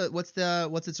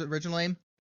 What's its original name?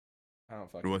 I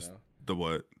don't fucking What's know. the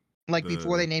what? Like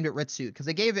before The- they named it Ritsu, because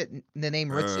they gave it the name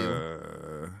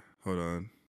Ritsu. Hold on.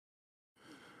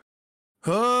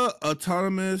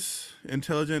 Autonomous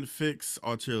Intelligent Fix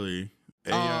Artillery.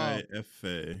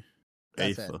 AIFA.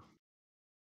 That's it. AFA.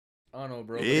 I don't know,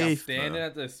 bro. If, Standing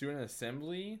at the student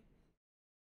assembly.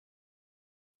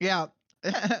 Yeah.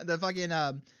 The fucking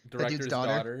Director's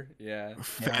daughter. Yeah.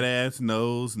 Fat ass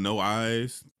nose, no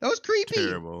eyes. that was creepy.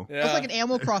 Terrible. That was Yeah. like an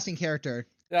Animal Crossing character.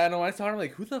 Yeah, I know. I saw him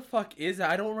like, who the fuck is that?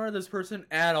 I don't remember this person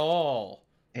at all.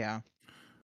 Yeah.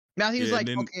 Now he was Yeah, like,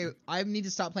 then- okay, I need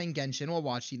to stop playing Genshin while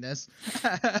watching this.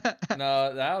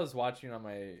 No, that I was watching on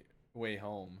my way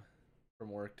home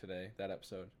from work today. That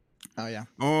episode. Oh yeah.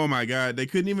 Oh my god, they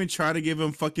couldn't even try to give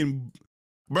him fucking.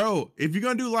 Bro, if you're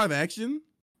gonna do live action,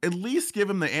 at least give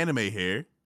him the anime hair.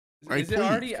 Like, Is it please.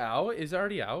 already out? Is it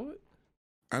already out?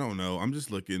 I don't know. I'm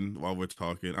just looking while we're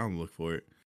talking. I don't look for it.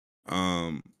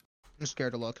 I'm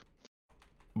scared to look.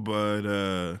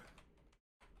 But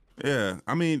yeah.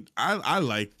 I mean, I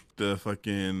like the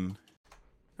fucking.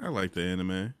 I like the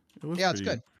anime. It was Yeah, it's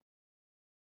pretty- good.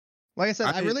 Like I said,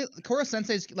 I I- really Koro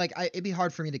Sensei's like it'd be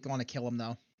hard for me to want to kill him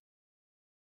though.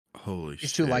 Holy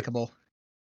He's shit! too likable.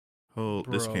 Oh,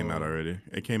 this came out Bro. already.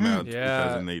 It came out Yeah.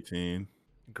 2018.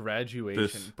 Graduation,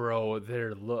 This- bro.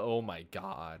 Oh my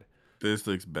god, This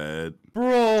looks bad.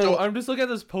 bro. So- I'm just looking at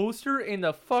this poster and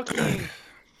the fucking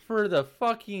for the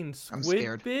fucking I'm squid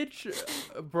scared.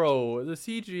 bitch, bro. The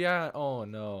CGI. Oh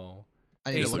no.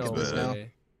 I need to It look looks at this now.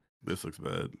 way. This looks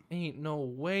bad. Ain't no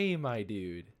way, my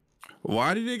dude.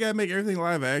 Why did they gotta make everything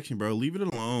live action, bro? Leave it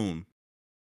alone.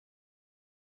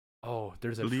 Oh,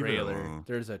 there's a Leave it trailer. alone.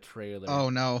 There's a trailer. Oh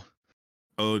no.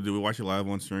 Oh, did we watch it live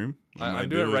on stream? I'm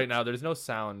doing it right now. There's no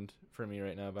sound for me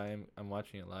right now, but I'm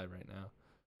watching it live right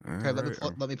now. Okay,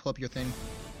 let me pull up your thing.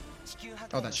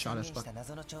 Oh, that's shot as fuck.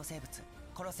 This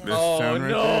Oh sound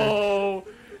right no!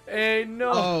 Hey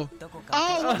no, Oh.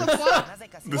 Oh, what the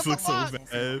fuck? This looks so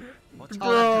bad.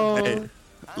 bro. Hey,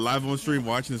 live on stream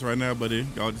watching this right now, buddy.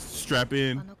 Y'all just strap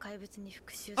in.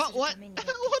 Oh, what?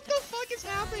 What the fuck is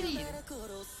happening?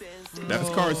 That's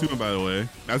Oh. Karasuma, by the way.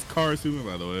 That's Karasuma,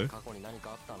 by the way.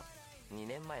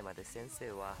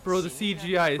 Bro, the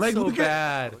CGI is Like, so look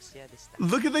bad.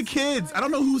 Look at the kids. I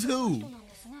don't know who's who.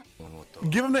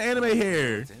 Give them the anime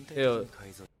hair.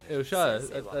 Ew, shut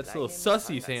up. That's a little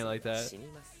sussy saying it like that.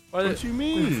 Why What they, you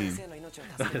mean?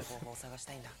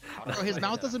 Bro, his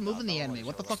mouth doesn't move in the anime.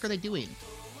 What the fuck are they doing?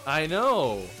 I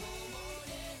know.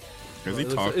 Is he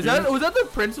talking? Was that the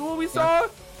principal we saw?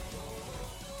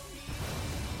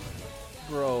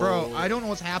 Bro, I don't know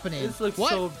what's happening. This looks what?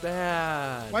 so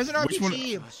bad. Why is it RPG? Which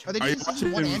one- Are they Are you doing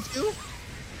season 1 watching- and 2?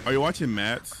 Are you watching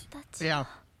Matt's? Yeah.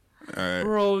 Alright.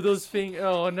 Bro, those things.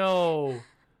 Oh no.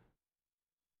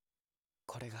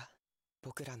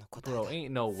 Bro,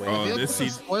 ain't no way. Oh, I feel like this there's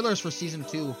season- spoilers for season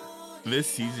 2.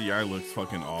 This CGI looks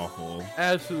fucking awful.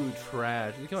 Absolute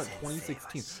trash. It came out in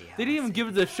 2016. They didn't even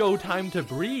give the show time to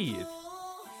breathe.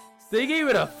 They gave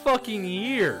it a fucking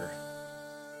year.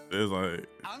 It's like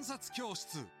暗殺教室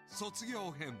卒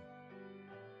業編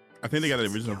I think they got the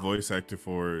original voice actor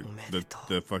for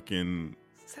the fucking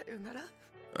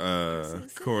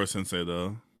Koro Sensei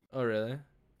though. Oh really?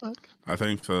 I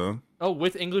think so. Oh,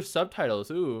 with English subtitles.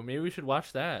 Ooh, maybe we should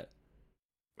watch that.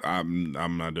 I'm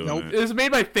not doing Nope. it. It was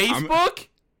made by Facebook?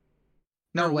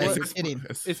 No Or way, what- you're kidding.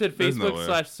 It said There's no Facebook way.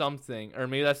 slash something, or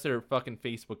maybe that's their fucking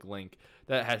Facebook link.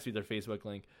 That has to be their Facebook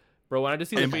link, bro. When I just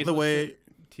see the And by Facebook the way,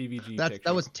 TVG That picture.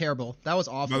 that was terrible. That was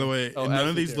awful. by the way, Oh, none of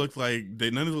absolutely these look like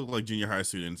none of these look like junior high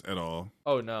students at all.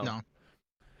 Oh no. No.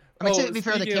 I mean, to be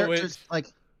fair, the speaking of which, characters like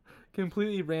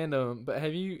completely random. But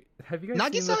have you guys seen the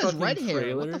Nagisa has fucking red hair.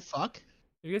 trailer? What the fuck?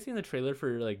 Have you guys seen the trailer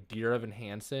for like Dear Evan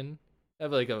Hansen? They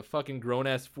have like a fucking grown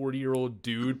ass 40-year-old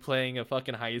dude playing a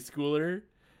fucking high schooler.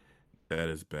 That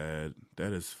is bad.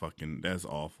 That's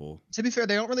awful. To be fair,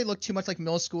 they don't really look too much like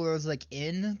middle schoolers like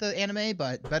in the anime,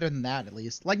 but better than that at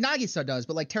least. Like Nagisa does,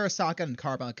 but like Terasaka and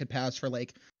Karma could pass for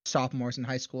like sophomores in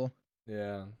high school.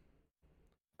 Yeah.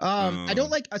 I don't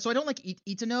like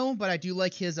Itano, but I do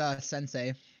like his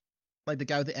sensei, like the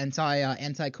guy with the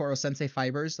anti Koro sensei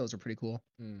fibers. Those are pretty cool.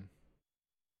 Hmm.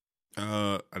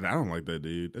 I don't like that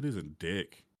dude. That is a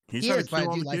dick. He's He trying is, to but I kill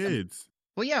all do the like him. kids.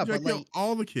 Well, yeah, He's trying but to kill like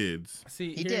all the kids. See,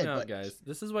 He hear did, me out, but- guys.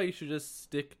 This is why you should just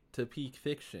stick to peak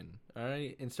fiction, all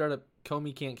right? And start up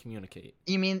Comey Can't Communicate.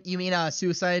 you mean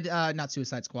Suicide not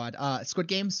Suicide Squad Squid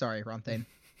Games. Sorry, wrong thing.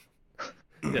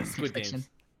 Yeah, Squid Fiction. Games.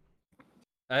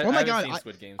 Oh my haven't God, seen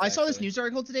Squid Games, I saw this actually. news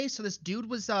article today. So this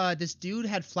dude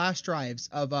had flash drives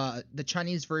of the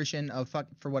Chinese version of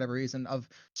for whatever reason of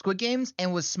Squid Games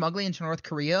and was smuggling into North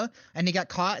Korea, and he got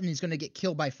caught and he's gonna get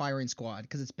killed by firing squad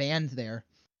because it's banned there.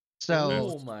 So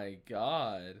Oh my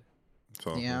god. It's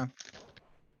awful. yeah,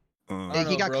 I Uh, Like, don't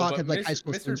he know, got bro, caught but 'cause, like, high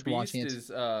school Mr. students were Beast watching it. is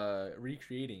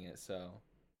recreating it, so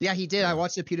yeah, he did. Yeah. I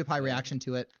watched the PewDiePie reaction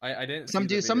to it. I didn't. Some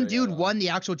see the dude video yet, though. won the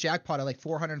actual jackpot at like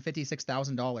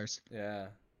 $456,000. Yeah,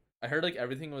 I heard like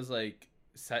everything was like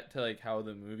set to like how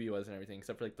the movie was and everything,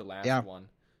 except for like the last Yeah. one.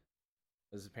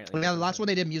 Was apparently Yeah, the different. last one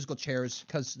they did musical chairs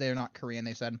because they're not Korean.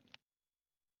 They said.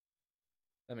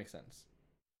 That makes sense.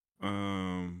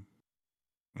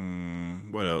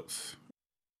 What else?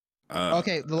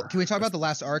 Okay, can we talk about the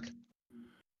last arc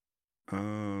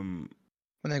Um,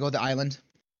 when they go to the island?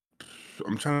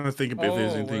 I'm trying to think if there's Oh,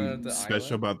 we're anything at the special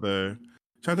island? about the.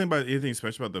 Trying to think about anything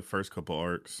special about the first couple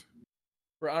arcs.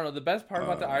 Bro, I don't know. The best part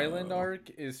about the island Uh. arc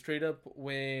is straight up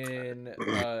when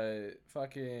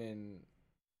fucking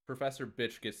Professor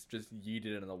Bitch gets just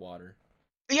yeeted into the water.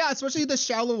 Yeah, especially the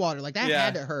shallow water. Like that Yeah.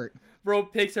 had to hurt. Bro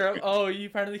picks her up. Oh, you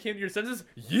finally came to your senses.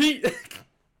 Yeet.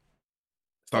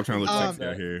 Stop trying to look Um, sexy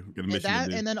out here. Get a And mission that,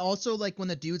 to do. and then also like when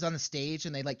the dude's on the stage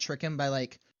and they like trick him by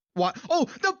like what? Oh,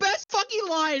 the best fucking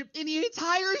line in the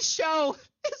entire show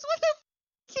is when the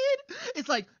kid it's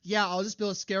like, yeah, I'll just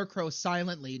build a scarecrow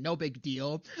silently, no big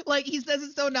deal. Like he says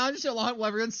it so nonchalant while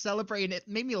everyone's celebrating. It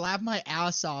made me laugh my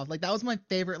ass off. Like that was my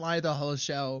favorite line of the whole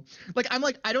show. Like I'm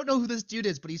like, I don't know who this dude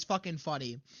is, but he's fucking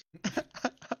funny.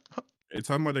 It's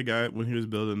talking about the guy when he was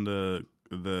building the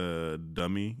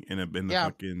dummy in the Yeah.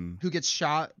 fucking. Who gets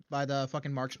shot by the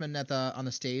fucking marksman on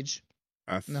the stage?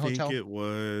 I in the think hotel? it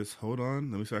was. Hold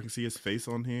on, let me see. If I can see his face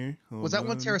on here. Was that Hold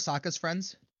one of on. Terasaka's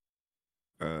friends?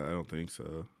 I don't think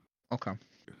so. Okay.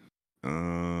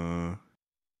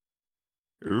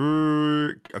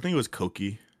 I think it was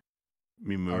Koki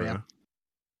Mimura. Oh, yeah.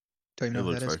 Don't even It know who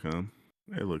looks that is. like him.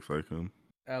 It looks like him.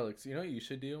 Alex, you know what you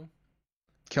should do?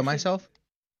 Kill myself?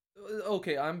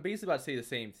 Okay, I'm basically about to say the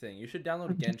same thing. You should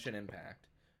download Genshin Impact.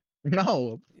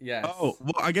 No. Yes. Oh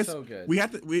well, I guess so good. we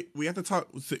have to talk.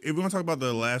 So if we want to talk about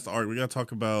the last arc, we gotta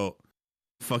talk about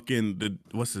fucking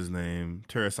what's his name?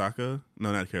 Terasaka?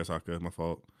 No, not Terasaka. My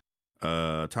fault.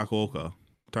 Takuoka.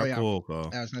 Oh, yeah.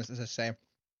 Takuoka. I was gonna say.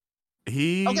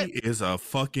 He Okay. is a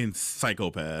fucking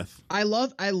psychopath. I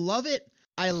love it.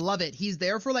 I love it. He's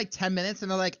there for like 10 minutes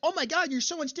and they're like, oh my god, you're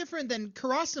so much different than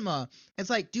Kurasama. It's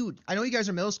like, dude, I know you guys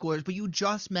are middle schoolers, but you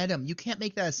just met him. You can't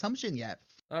make that assumption yet.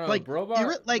 I don't know, like, bro you're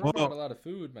bought, like- bro bought a lot of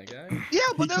food, my guy. Yeah,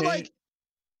 but He they're can't- like,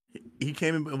 He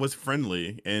came in and was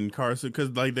friendly, and Karsu, because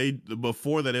like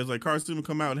before that, it was like Karsu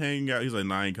come out and hang out. He's like,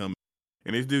 nah, I ain't coming.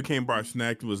 And this dude came, brought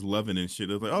snacks, was loving and shit.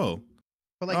 It was like, oh,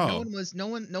 but like Oh. no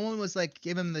one was like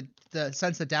giving him the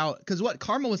sense of doubt. Because what,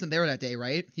 Karma wasn't there that day,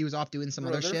 right? He was off doing some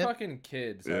Bro, other they're shit. fucking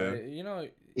kids. Yeah. You know.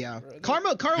 Yeah. bro,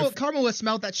 they're- Karma would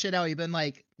smelt that shit out. He'd been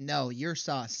like, no, you're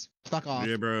sus. Fuck off.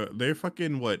 yeah, bro. They're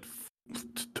fucking what,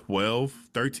 12,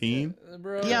 13?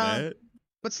 bro. Yeah. That?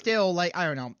 But still, like, I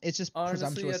don't know. It's just Honestly,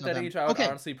 presumptuous at of that them. age, I would Okay.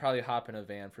 honestly probably hop in a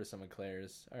van for some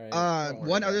eclairs. All right. don't worry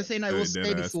One about other it. thing I will Dead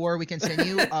say ass. before we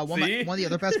continue, See? one of the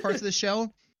other best parts of the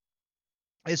show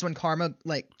is when Karma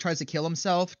like tries to kill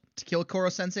himself to kill Koro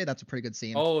Sensei. That's a pretty good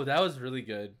scene. Oh, that was really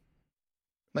good.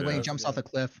 like when yeah. he jumps off the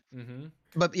cliff. Mm-hmm.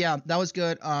 But yeah, that was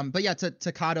good. But yeah,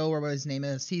 to Kato or what his name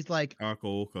is, he's like,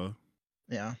 Takuoka.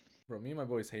 yeah. Bro, me and my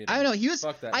boys hate him. I don't know. He was.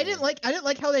 Fuck that I didn't man.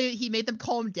 like how he made them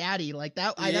call him daddy. Like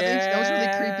that. That was really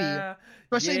creepy.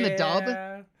 Especially in the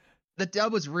dub. The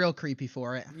dub was real creepy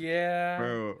for it. Yeah.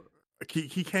 Bro,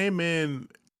 he came in,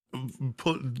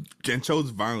 put and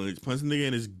chose violence, punched the nigga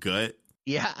in his gut,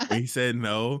 Yeah. and he said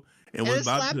no, and And was it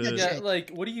about slapped that to. Yeah, chick. like,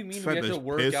 what do you mean we Slap have the to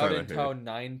work piss out out of her. until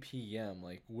 9 p.m.?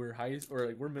 Like, we're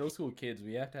we're middle school kids.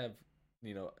 We have to have,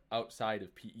 outside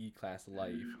of PE class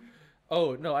life.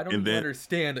 Oh no, I don't And even then-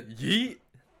 understand. Yeet.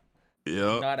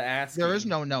 Yeah, Not asking. There is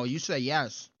no. You say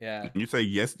yes. Yeah. you say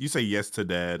yes. You say yes to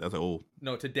dad. I was like, oh,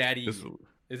 No, to daddy. this.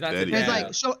 It's not Daddy. to He's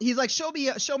dad. like,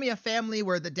 show me a family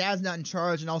where the dad's not in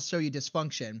charge, and I'll show you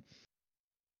dysfunction.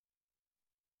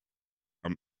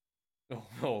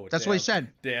 Oh, That's what he said.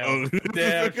 Damn. Oh.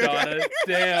 Damn, Shauna.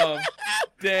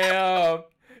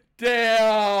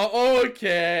 Damn.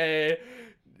 Okay.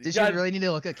 Did God, you really need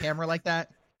to look at camera like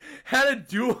that? Had to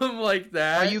do him like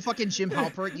that. Are you fucking Jim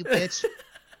Halpert, you bitch?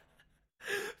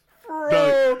 Bro,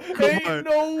 Doug, come ain't on,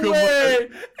 no come way.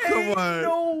 Come Ain't on.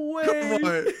 no way. Come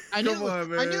on, I knew, come on,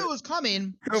 man. I knew it was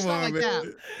coming. Come It's not on, like man.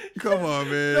 that. Come on,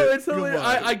 man. No, it's Come hilarious.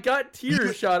 on. I got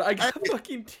tears, shot. I got Hey.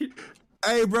 fucking tears.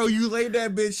 Hey, bro, you laid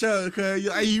that bitch out, cause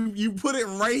you put it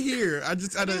right here. I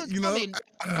I knew it was coming.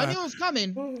 I knew it was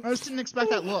coming. I just didn't expect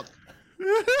that look.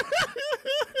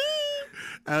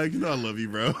 Alex, you know I love you,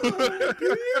 bro.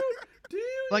 Do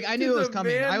you? Like I knew it was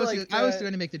coming. I was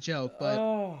going to make the joke, but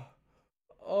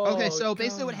okay. So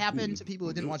basically, what happened to people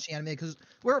who didn't watch the anime? Because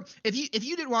if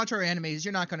you didn't watch our animes,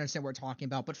 you're not going to understand what we're talking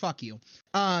about. But fuck you.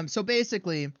 So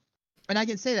basically, and I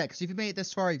can say that because if you made it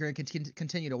this far, you're going to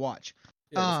continue to watch.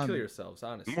 Yeah, just kill yourselves,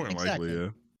 honestly. More than likely, Exactly. yeah.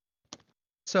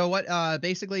 So what?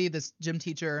 Basically, this gym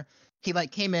teacher, he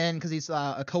like came in because he's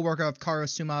a coworker of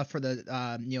Karasuma for the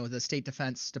the State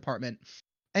Defense Department,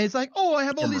 and he's like, oh, I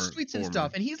have all these Former- sweets and former.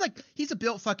 stuff, and he's a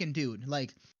built fucking dude.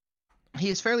 Like,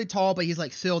 he's fairly tall, but he's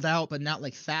like filled out, but not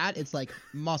like fat. It's like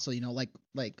muscle,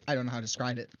 like I don't know how to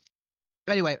describe it.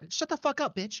 Anyway, shut the fuck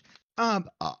up, bitch.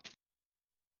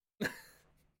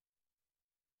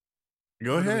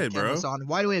 Go Why do we have ahead, bro. cameras on?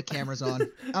 Why do we have cameras on?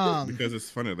 Because it's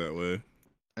funny that way.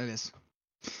 It is.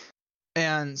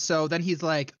 And so then he's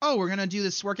like, oh, we're going to do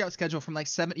this workout schedule from like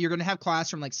 7. You're going to have class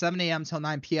from like 7 a.m. till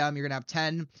 9 p.m. You're going to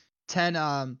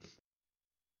have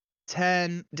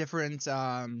 10 different,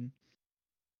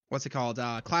 what's it called?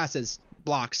 Classes,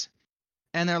 blocks.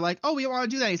 And they're like, oh, we don't want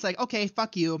to do that. He's like, okay,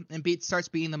 fuck you. And starts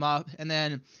beating them up. And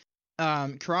then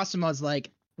Karasuma's like,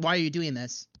 why are you doing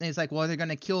this? And he's like, well, they're going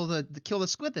to kill the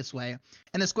squid this way.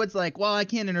 And the squid's like, well, I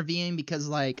can't intervene because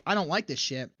like, I don't like this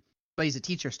shit. But he's a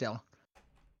teacher still.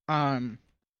 And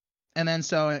then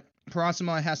so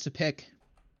Karasuma has to pick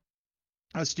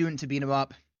a student to beat him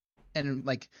up, and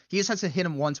like he just has to hit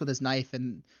him once with his knife,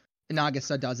 and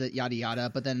Nagisa does it, yada yada.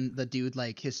 But then the dude,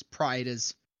 like, his pride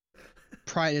is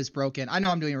broken. I know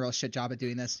I'm doing a real shit job at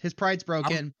doing this. His pride's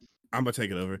broken. I'm gonna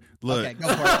take it over. Look, Okay, go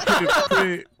for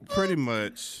it. pretty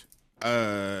much,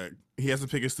 he has to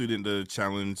pick a student to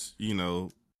challenge,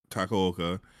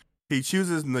 Takaoka. He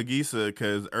chooses Nagisa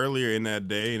because earlier in that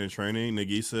day in the training,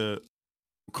 Nagisa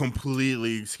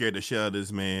completely scared the shit out of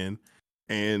this man,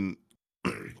 and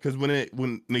because when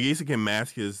Nagisa can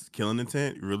mask his killing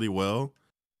intent really well,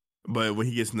 but when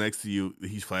he gets next to you,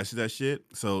 he flashes that shit.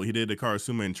 So he did the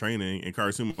Karasuma in training, and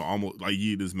Karasuma almost like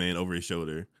yeeted this man over his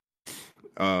shoulder.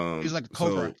 He's like a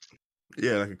cobra.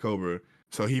 Yeah, like a cobra.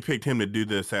 So he picked him to do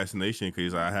the assassination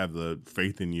because I have the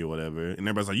faith in you, or whatever. And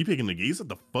everybody's like, "You picking Nagisa? What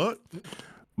the fuck?"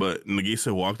 But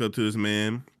Nagisa walked up to this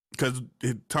man because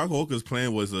Takaoka's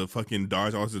plan was to fucking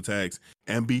dodge all his attacks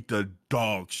and beat the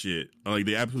dog shit, like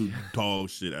the absolute dog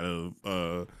shit out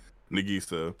of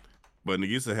Nagisa. But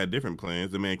Nagisa had different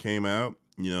plans. The man came out,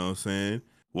 you know what I'm saying,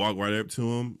 walked right up to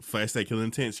him, flashed that killing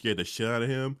intent, scared the shit out of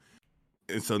him.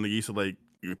 And so Nagisa like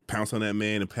pounced on that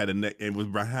man and patted neck and was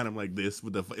behind him like this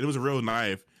with it was a real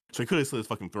knife, so he could have slit his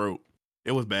fucking throat.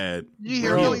 It was bad. Did you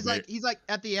hear Bro, him? He's like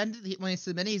at the end when he's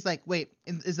submitting, he's like, wait,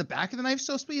 is the back of the knife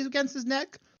supposed to be against his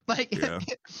neck? Like, Yeah.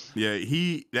 Yeah,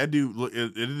 that dude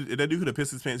could have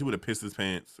pissed his pants. He would have pissed his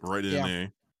pants right in Yeah.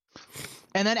 there.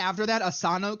 And then after that,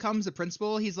 Asano comes, the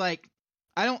principal. He's like,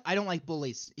 I don't like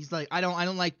bullies. He's like, I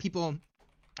don't like people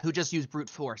who just use brute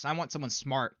force. I want someone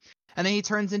smart. And then he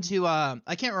turns into I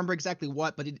can't remember exactly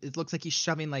what, but it looks like he's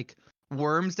shoving like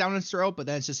worms down his throat. But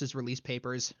then it's just his release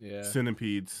papers. Yeah.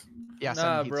 Centipedes. Yeah, Nah,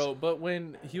 centipedes. bro. But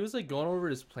when he was like going over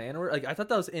his plan, or like I thought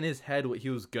that was in his head what he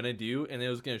was gonna do, and it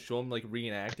was gonna show him like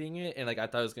reenacting it, and like I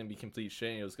thought it was gonna be complete shit,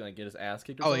 and he was gonna get his ass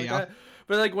kicked or something yeah. like that.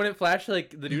 But like when it flashed, like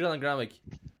the dude on the ground, like,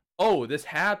 oh, this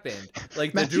happened.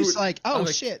 Like the Matthew's dude, like, oh I'm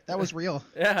like- shit, that was real.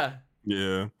 yeah.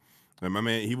 Yeah. And my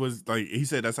man, he was like, he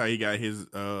said that's how he got his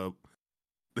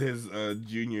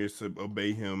juniors to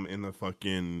obey him in the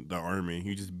army.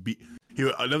 He just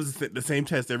that was the same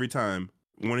test every time.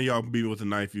 one of y'all beat me with a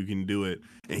knife, you can do it.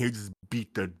 And he just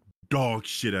beat the dog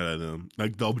shit out of them,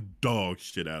 like the dog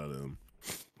shit out of them.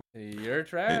 You're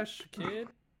trash, kid.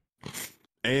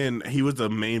 And he was the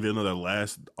main villain of the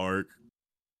last arc.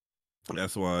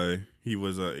 That's why he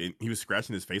was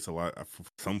scratching his face a lot for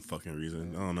some fucking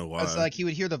reason. I don't know why. It's like he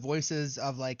would hear the voices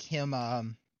of like him,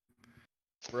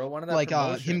 Bro, one of that like him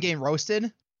promotion. getting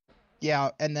roasted. Yeah,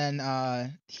 and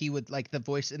then he would like the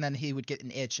voice, and then he would get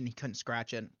an itch, and he couldn't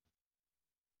scratch it.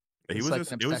 He It's was like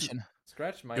just an it was obsession.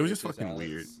 Scratch my it was just itches, fucking Alex.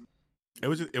 weird.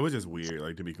 It was just weird.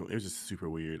 Like it was just super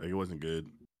weird. Like it wasn't good.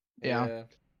 Yeah.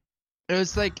 It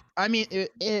was like, I mean,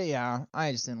 yeah,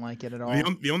 I just didn't like it at all.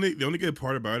 The only good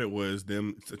part about it was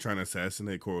them trying to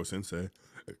assassinate Koro Sensei.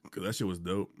 'Cause that shit was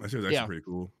dope. That shit was actually Yeah. pretty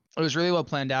cool. It was really well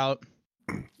planned out.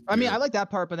 I mean, Yeah. I like that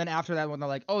part, but then after that, when they're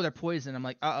like, "Oh, they're poisoned," I'm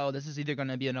like, "Uh-oh, this is either going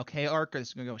to be an okay arc or this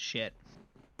is going to go shit."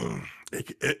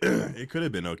 It could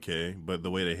have been okay, but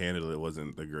the way they handled it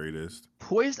wasn't the greatest.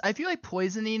 I feel like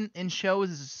poisoning in shows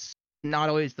is not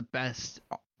always the best,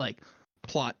 like,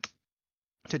 plot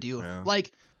to do. Yeah.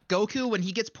 Like Goku when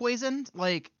he gets poisoned,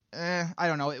 like, I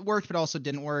don't know, it worked, but also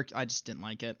didn't work. I just didn't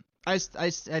like it. I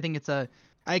think it's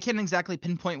I can't exactly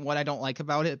pinpoint what I don't like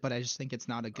about it, but I just think it's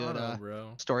not a I good don't know,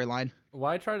 bro. storyline.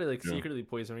 Why try to like Yeah. secretly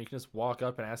poison when you can just walk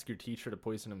up and ask your teacher to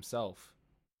poison himself?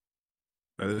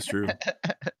 That is true.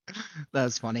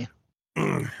 That's funny.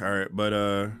 All right, but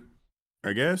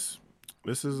I guess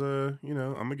this is I'm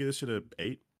gonna give this shit a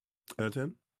 8 out of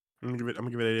 10. I'm gonna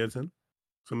give it 8 out of 10.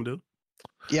 So I'm gonna do.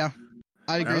 Yeah,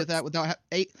 I'd agree with Alex? that. Without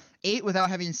eight without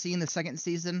having seen the second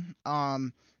season.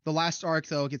 The last arc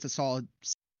though gets a solid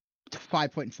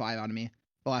 5.5 out of me.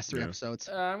 The last 3 Yeah. episodes.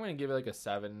 I'm gonna give it like a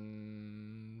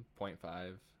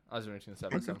 7.5. I was between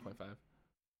 7.5.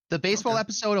 The baseball Okay.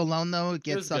 episode alone though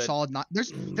gets was a good. solid.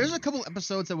 There's a couple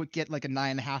episodes that would get like a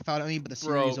 9.5 out of me, but the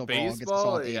series Bro, overall gets a baseball,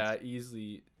 solid 8. yeah,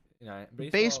 easily. Yeah,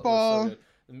 Baseball, was so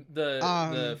good. The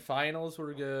um, finals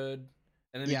were good,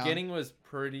 and the yeah. beginning was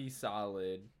pretty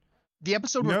solid. The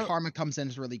episode where No. Karma comes in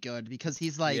is really good because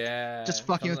he's like yeah, just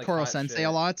fucking something with like Koro hot Sensei shit.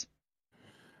 a lot.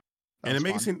 And it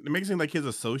makes fun. it seem like he's a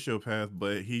sociopath,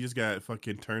 but he just got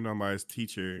fucking turned on by his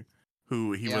teacher,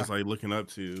 who he Yeah. was like looking up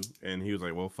to, and he was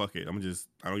like, "Well, fuck it, I don't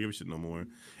give a shit no more." And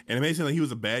it made it seem like he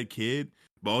was a bad kid,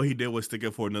 but all he did was stick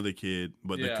up for another kid.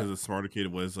 But Yeah. because the smarter kid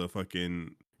was a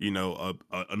fucking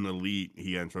an elite,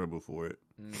 he got in trouble for it.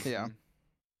 Yeah.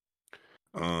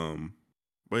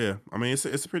 But yeah, I mean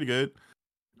it's pretty good.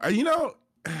 I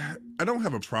don't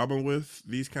have a problem with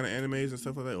these kind of animes and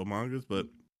stuff like that or mangas, but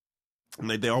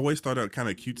like they always start out kind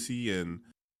of cutesy and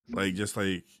like just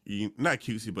like not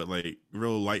cutesy, but like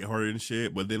real lighthearted and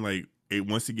shit. But then like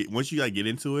once you like get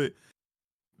into it,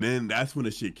 then that's when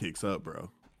the shit kicks up,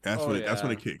 bro. That's when yeah.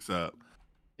 it kicks up.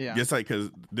 Yeah. Just like because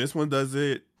this one does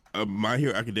it. My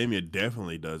Hero Academia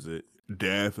definitely does it.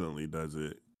 Definitely does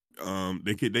it.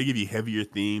 They give you heavier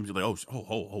themes. You're like,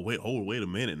 wait a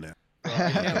minute now. Bro,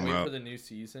 I can't Come wait out. for the new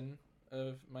season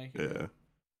of My Hero. Yeah.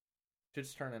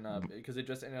 Shit's turning up because it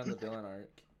just ended on the villain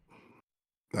arc.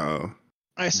 Oh,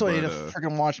 I still need to But,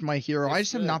 freaking watch My Hero. I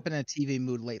it's just have not good. been in a TV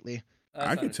mood lately. That's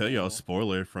I could tell y'all a understandable.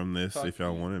 spoiler from this Fuck if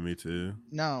y'all you. wanted me to.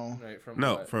 No, Right, from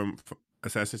No, what? from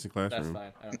Assassin's That's Classroom.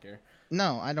 fine. I don't care.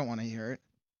 no, I don't want to hear it.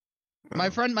 Oh. My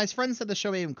friend said the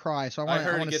show made him cry, so I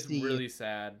heard it want to gets see. really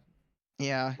sad.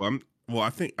 Yeah, Well,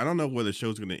 I don't know where the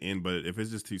show's gonna end, but if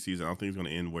it's just 2 seasons, I don't think it's gonna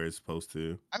end where it's supposed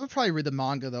to. I would probably read the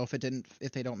manga though if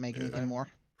they don't make Yeah. anything more.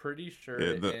 Pretty sure Yeah,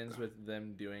 it the- ends with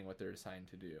them doing what they're assigned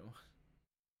to do.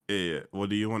 Yeah. Well,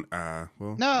 do you want? Well,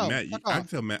 No, Matt. fuck I off.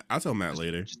 tell Matt. I'll tell Matt Just-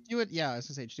 later. Just do it. Yeah, I was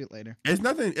gonna say just do it later. It's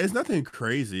nothing. It's nothing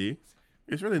crazy.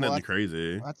 It's really Well, nothing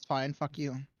crazy. That's fine. Fuck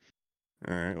you,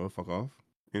 All right. Well, fuck off.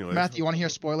 Anyway. Matthew. You want to hear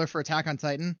a spoiler for Attack on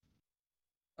Titan?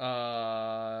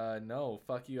 No,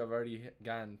 fuck you. I've already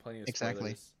gotten plenty of spoilers.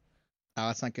 Exactly. Oh,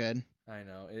 that's not good. I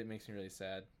know. It makes me really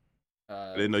sad.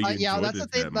 I didn't know you yeah, enjoyed that's this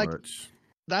the thing, that like, much.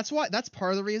 That's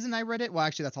part of the reason I read it. Well,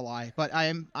 actually, that's a lie. But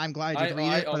I'm glad I I did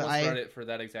read it. But almost read it for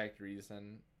that exact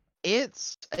reason.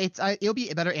 It'll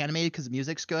be better animated because the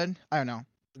music's good. I don't know.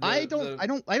 I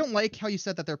don't like how you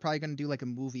said that they're probably gonna do like a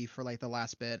movie for like the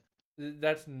last bit.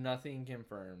 That's nothing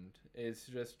confirmed. It's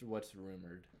just what's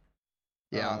rumored.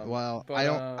 Yeah, well, but, I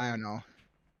don't know.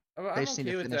 I'm They just need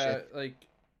okay to with finish that, it. like,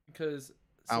 because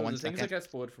Oh, so one the things second. that got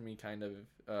spoiled for me, kind of,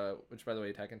 which by the way,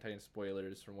 Attack on Titan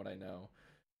spoilers from what I know,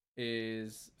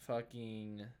 is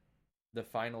fucking the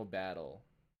final battle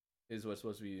is what's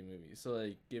supposed to be the movie. So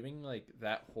like giving like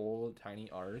that whole tiny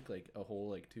arc, like a whole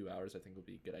like 2 hours, I think would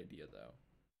be a good idea though.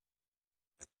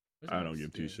 Where's I Alex don't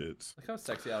give two doing? shits. Look how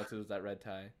sexy Alex is with that red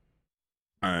tie.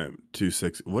 I'm too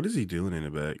sexy. What is he doing in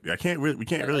the back? We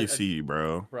can't really see,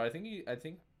 bro. Bro, I think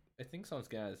I think someone's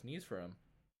getting on his knees for him.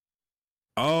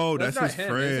 Oh, that's not his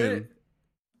him, is friend. it?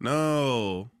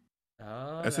 No,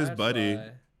 Oh, that's his buddy.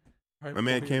 why. Alright, My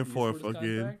man pull came your for a esports fucking-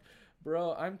 contract?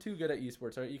 Bro, I'm too good at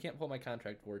esports. Alright, you can't pull my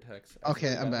contract, Vortex. I Okay,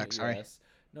 swear to I'm God, back, sorry. yes.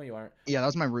 No, you aren't. Yeah, that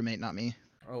was my roommate, not me.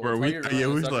 Oh, Bro, well, we- tell your yeah,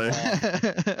 roommate we to was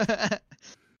suck off.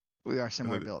 We are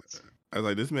similar like- built. I was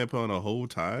like, this man put on a whole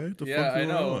tie. The Yeah, fuck I going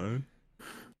know. on?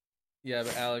 Yeah,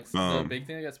 but Alex, the Um, big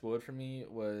thing that got spoiled for me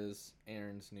was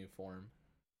Aaron's new form.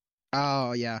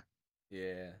 Oh yeah,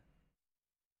 Yeah.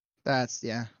 that's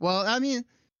yeah. Well, I mean,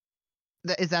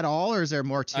 is that all, or is there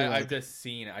more to I've it? just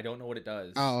seen it. I don't know what it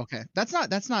does. Oh, okay. That's not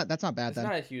bad It's then.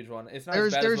 not a huge one. It's not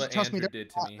There's as bad as what trust me, Andrew did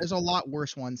to me. there's a lot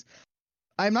worse ones.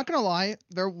 I'm not gonna lie.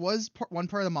 There was one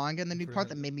part of the manga in the new part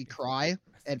that made me cry.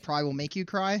 It probably will make you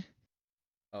cry.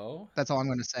 Oh, That's all I'm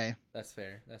gonna say. that's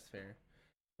fair. That's fair.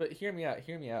 But hear me out.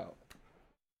 Hear me out.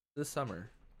 This summer,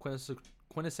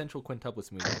 quintessential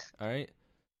quintuplets movie. All right.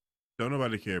 Don't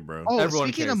nobody care, bro. Oh, Everyone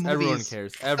speaking cares. of movies, Everyone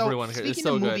cares. Everyone cares. It's speaking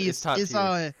so of good. movies, It's top is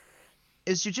tier.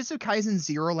 is Jujutsu Kaisen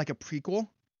 0 like a prequel?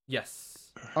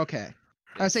 Yes. Okay.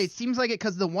 I say it seems like it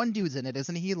because the one dude's in it,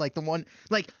 isn't he? Like the one,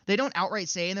 like they don't outright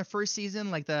say in the first season,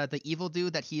 like the evil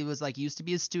dude that he was like used to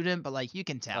be a student, but like you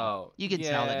can tell, Oh, you can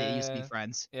tell that they used to be yeah.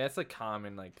 friends. Yeah, it's a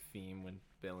common like theme when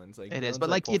villains like It is, villains, but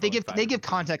like pull they from, give five they give different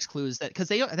context clues that because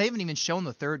they haven't even shown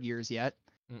the third years yet.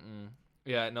 things.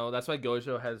 Yeah, no, that's why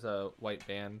Gojo has a white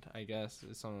band. I guess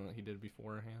it's something that he did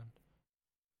beforehand.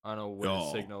 I don't know what Oh.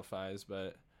 it signifies,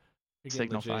 but you're getting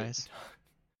legit- Signifies.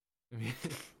 I mean,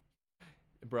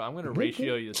 bro, I'm gonna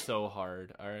ratio you so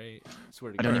hard. All right,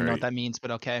 swear to I God. don't even know what Alright. that means,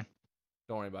 but okay.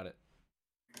 Don't worry about it.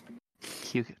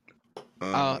 Cute.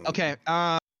 Um, Okay.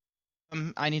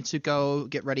 I need to go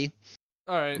get ready.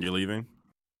 All right. You're leaving?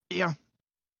 Yeah.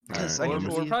 Alright, I We're, can let me-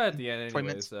 we're see- probably at the end 20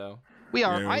 anyway, minutes. so. We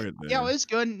are. Yeah, I, we're yeah, there. it was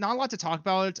good. Not a lot to talk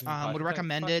about. Your posture Would tech,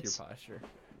 recommend fuck it. Your posture.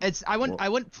 It's I Well-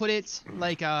 wouldn't put it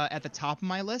like at the top of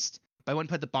my list, but I wouldn't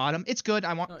put it at the bottom. It's good.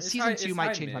 I want No, it's season high- 2 it's might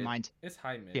high change my mid. mind. It's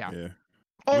high mid. Yeah. Yeah.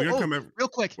 Oh, We're gonna come back. real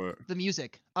quick, What? the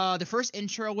music. The first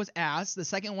intro was ass. The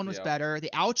second one was Yeah. better. The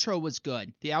outro was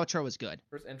good.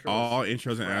 First intro. All was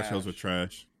intros and outros were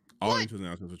trash. All What? intros and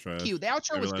outros were trash. Cute. The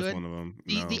outro Every was last good. one of them.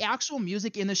 The actual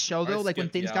music in the show I though, like when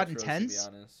skipped the things got outros, to be intense,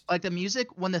 honest. like the music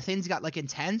when the things got like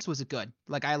intense was good.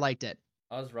 Like I liked it.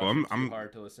 I was Well, rushing I'm- too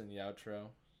hard to listen to the outro.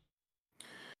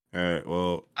 All right.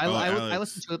 Well, I Alex,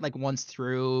 listened to it like once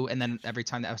through, and then every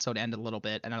time the episode ended a little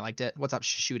bit, and I liked it. What's up,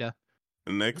 Shuda?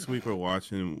 Next week we're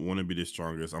watching "Want to Be the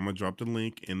Strongest." I'm gonna drop the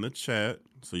link in the chat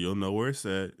so you'll know where it's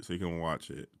at, so you can watch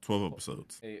it. 12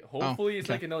 episodes. Hey, hopefully it's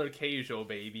okay. like another K show,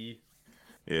 baby.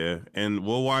 Yeah, and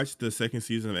we'll watch the second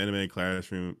season of Anime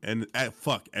Classroom and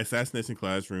Assassination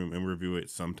Classroom and review it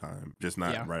sometime, just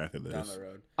not Yeah. right after Down this. the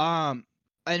road.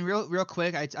 And real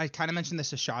quick, I kind of mentioned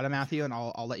this to Shada Matthew, and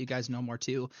I'll let you guys know more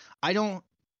too.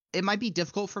 It might be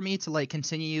difficult for me to like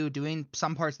continue doing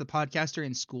some parts of the podcast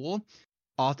during school.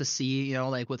 I'll have to see, you know,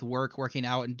 like with working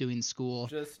out and doing school.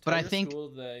 Just But tell I your think- school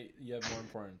that you have more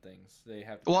important things. They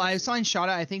have. To Well, I was pursue. telling Shada,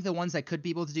 I think the ones I could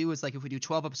be able to do is like if we do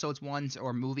 12 episodes ones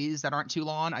or movies that aren't too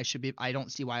long, I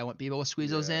don't see why I won't be able to squeeze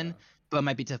those in. Yeah. But it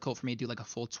might be difficult for me to do like a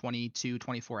full 22,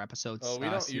 24 episodes Oh, we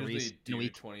don't series usually in a do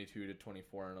week. 22 to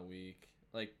 24 in a week.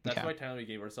 Like that's Okay. why time we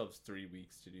gave ourselves 3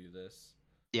 weeks to do this.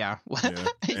 Yeah. Yeah,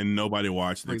 and nobody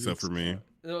watched it 3 except for me.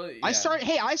 I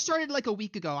started like a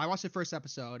week ago. I watched the first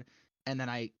episode, and then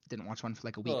I didn't watch one for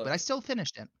like a week, Look, but I still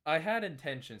finished it. I had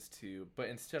intentions to, but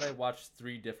instead I watched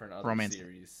 3 different other Romance.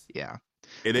 series. Yeah.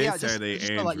 It is Yeah, just- Saturday, just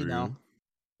to Andrew. let you know.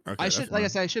 Okay, I that's should, like I fine.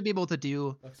 said, I should be able to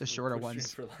do Lux the will shorter push you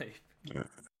ones. for life.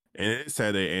 And it's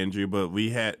Saturday, Andrew, but we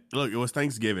had it was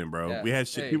Thanksgiving, bro. Yeah. We had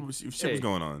shit. Hey, Shit hey. was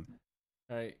going on.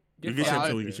 All right. You Get can Yeah, ship fucked.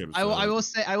 so we can ship.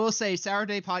 I will say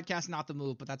Saturday podcast not the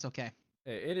move, but that's okay.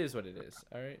 Hey, it is what it is.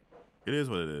 All right. It is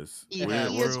what it is. It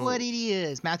We're- is what it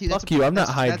is, Matthew. That's Fuck you, I'm not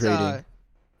that's, hydrating.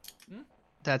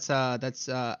 That's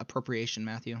appropriation,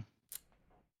 Matthew.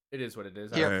 It is what it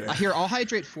is. Here, Alright. here, I'll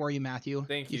hydrate for you, Matthew.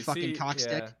 Thank you. fucking See,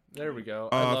 cockstick. yeah, there we go.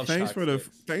 I love Thanks for the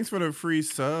cocksticks. thanks for the free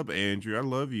sub, Andrew. I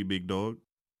love you, big dog.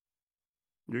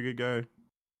 You're a good guy.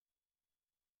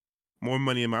 More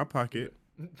money in my pocket.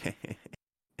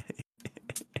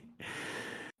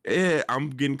 Yeah,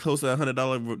 I'm getting close to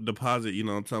 $100 deposit. You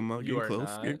know what I'm talking about? You Getting are close.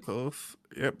 not. Getting close.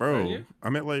 Yeah, Are bro. you?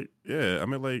 I'm at like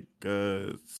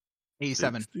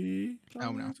 87. $60.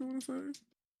 Oh, no. I want to say.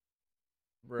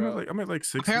 Bro. I'm at like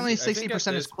 60. Apparently I think at 60% is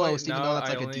this point close, even now, though that's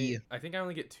I like a only- D. I think I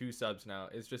only get 2 subs now.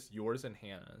 It's just yours and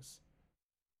Hannah's.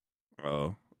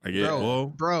 Oh, I get. Bro, Well,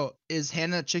 bro, is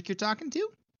Hannah a chick you're talking to?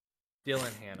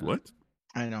 Dylan Hannah. what?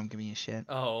 I don't know. I'm giving you shit.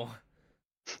 Oh.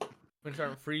 I'm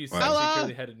trying to freeze Wow. sexy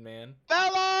curly-headed man.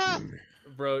 Bella.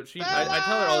 Bro, I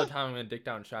tell her all the time I'm gonna dick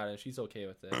down Shada, and she's okay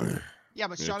with it. Yeah,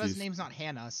 but Yeah, Shauna's she's- name's not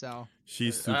Hannah, so.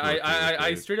 She's super. I okay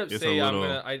with it. straight up It's say a I'm little-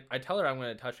 gonna. I tell her I'm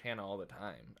gonna touch Hannah all the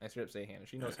time. I straight up say Hannah.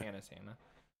 She knows Hannah's Hannah.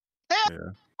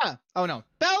 Oh no,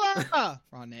 Bella.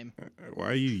 Wrong name. Why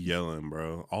are you yelling,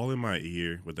 bro? All in my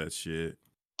ear with that shit.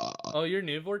 Oh, you're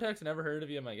new, Vortex? Never heard of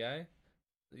you, my guy.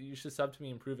 You should sub to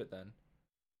me and prove it then.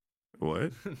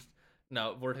 What?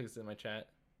 No, Vortex is in my chat.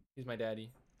 He's my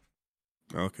daddy.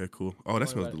 Okay, cool. Oh, that Don't worry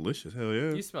smells about it. delicious. Hell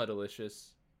yeah. You smell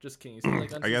delicious. Just kidding. You smell like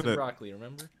I got unseasoned that- broccoli.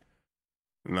 Remember?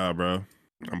 Nah, bro.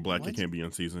 I'm black. It What? can't be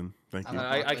unseasoned. Thank you. Uh,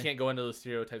 I broccoli. can't go into those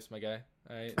stereotypes, my guy.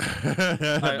 All right.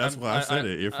 That's why I said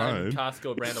it. You're I'm fine.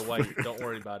 Costco brand of white. Don't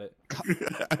worry about it.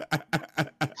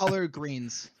 Color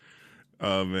greens.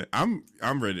 Man, I'm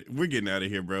ready. We're getting out of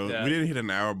here, bro. Yeah. We didn't hit an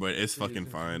hour, but it's fucking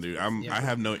fine, dude. Yeah. I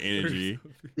have no energy.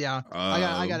 Yeah, I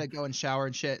Um, gotta go and shower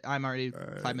and shit. I'm already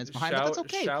 5 minutes behind, but that's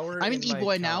okay. Shower I'm an in my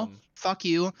e-boy now. cum. Fuck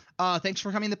you. Thanks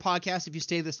for coming to the podcast. If you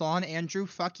stay this long, Andrew,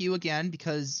 fuck you again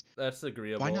because That's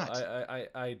agreeable. Why not?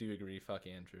 I do agree. Fuck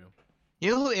Andrew.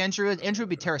 you know who Andrew is. Andrew would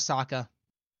be Terasaka.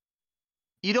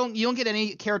 You don't get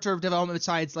any character development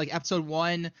besides like episode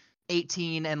 1,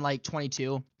 18, and like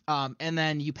 22. And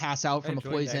then you pass out from a I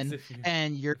join poison, next if you-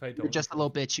 and you're if I you're don't. just a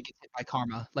little bitch. You get hit by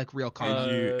karma, like real karma.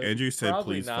 Andrew said,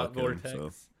 probably "Please not fuck him," Vortex.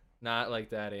 so. Not like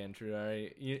that, Andrew. All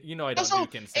right, you know I don't Also,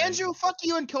 do consent. Andrew, fuck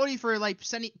you and Cody for like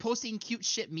posting cute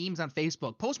shit memes on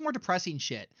Facebook. Post more depressing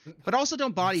shit, but also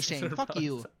don't body shame. Fuck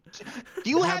you.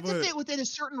 You I have to have a- fit within a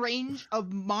certain range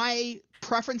of my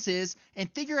preferences and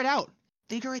figure it out.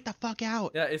 Figure it the fuck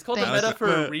out. Yeah, it's called the Thanks. meta for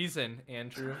a But- reason,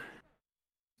 Andrew.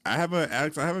 I have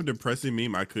a depressing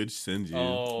meme I could send you,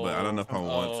 but I don't know if I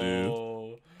want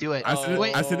to. Do it. I sent it-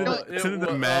 Wait, I sent it- no, I sent it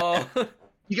to Matt.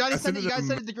 you gotta I send sent it. it You gotta to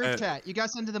send it to the group Matt. chat. You gotta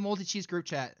send it to the moldy cheese group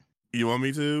chat. You want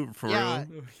me to? For Yeah.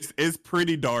 real? It's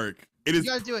pretty dark. It is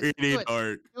You gotta do it. pretty Do it.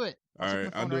 dark. Do it. All Check right,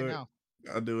 your I'll phone do right it. now.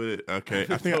 I'll do it. Okay.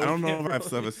 I don't know if I have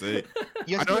stuff to say.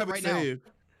 You I have to don't do have it it right now. saved.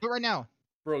 Do it right now.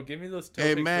 Bro, give me those Hey,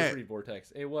 tokens Matt. for free,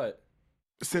 Vortex. Hey, what?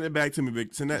 Send it back to me,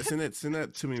 Big. Send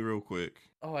that to me real quick.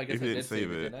 Oh, I guess If I you did didn't save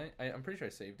save it, it. didn't I? I'm pretty sure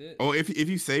I saved it. Oh, if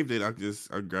you saved it,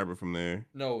 I'll grab it from there.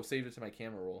 No, saved it to my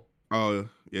camera roll. Oh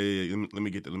yeah. Let me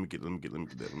get that. Let me get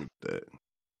that.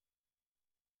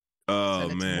 Oh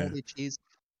Send it to man. moldy cheese.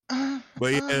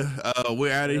 But yeah,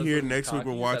 we're out Feels of here. like Next week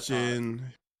we're cocky, that's hot. watching.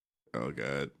 Oh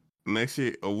god. Next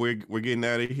year we're getting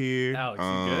out of here. Alex,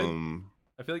 you good?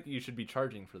 I feel like you should be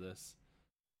charging for this.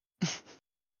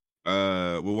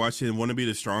 We're watching Wanna Be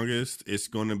the Strongest. It's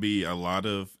gonna be a lot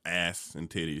of ass and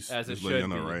titties. As it Just letting should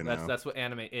be. y'all know right now. That's what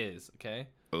anime is, okay?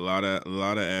 A lot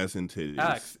of ass and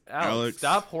titties. Alex,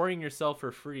 stop whoring yourself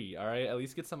for free, all right? At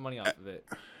least get some money off of it.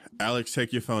 Alex,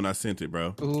 check your phone. I sent it,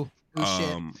 bro. Ooh,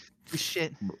 shit. Ooh,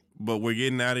 shit. But we're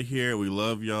getting out of here. We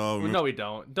love y'all. Well, no, we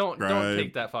don't. Don't Subscribe.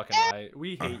 take that fucking lie.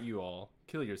 We hate you all.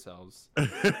 Kill yourselves.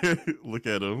 Look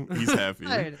at him. He's happy.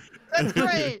 Good. That's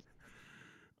great.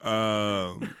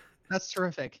 That's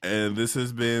terrific. And this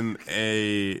has been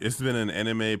an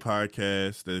anime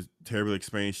podcast. The terrible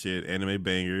experience shit. Anime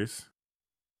bangers.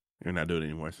 You're not doing it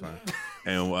anymore. It's fine.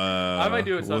 And I might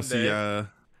do it We'll see. someday.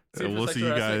 We'll see you Sexual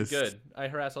harassment, guys. Good. I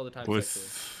harass all the time. We'll,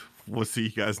 sexually. we'll see you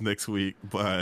guys next week. Bye.